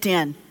dipped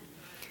in.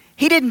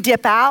 He didn't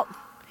dip out.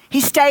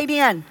 He stayed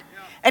in.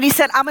 And he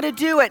said, I'm going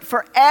to do it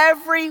for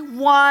every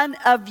one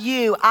of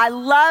you. I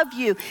love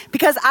you.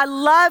 Because I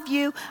love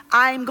you,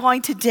 I am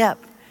going to dip.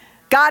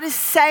 God is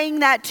saying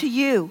that to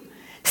you.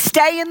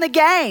 Stay in the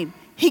game.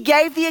 He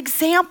gave the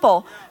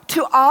example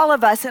to all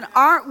of us. And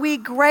aren't we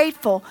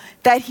grateful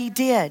that he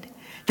did?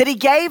 That he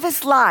gave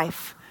his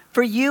life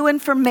for you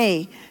and for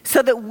me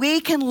so that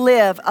we can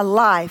live a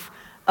life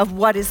of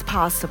what is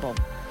possible.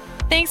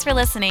 Thanks for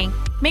listening.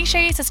 Make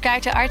sure you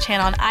subscribe to our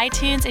channel on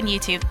iTunes and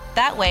YouTube.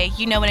 That way,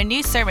 you know when a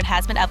new sermon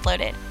has been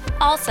uploaded.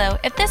 Also,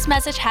 if this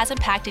message has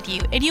impacted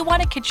you and you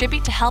want to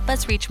contribute to help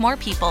us reach more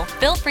people,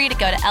 feel free to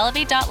go to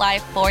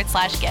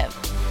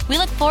elevate.life/give. We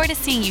look forward to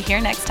seeing you here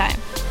next time.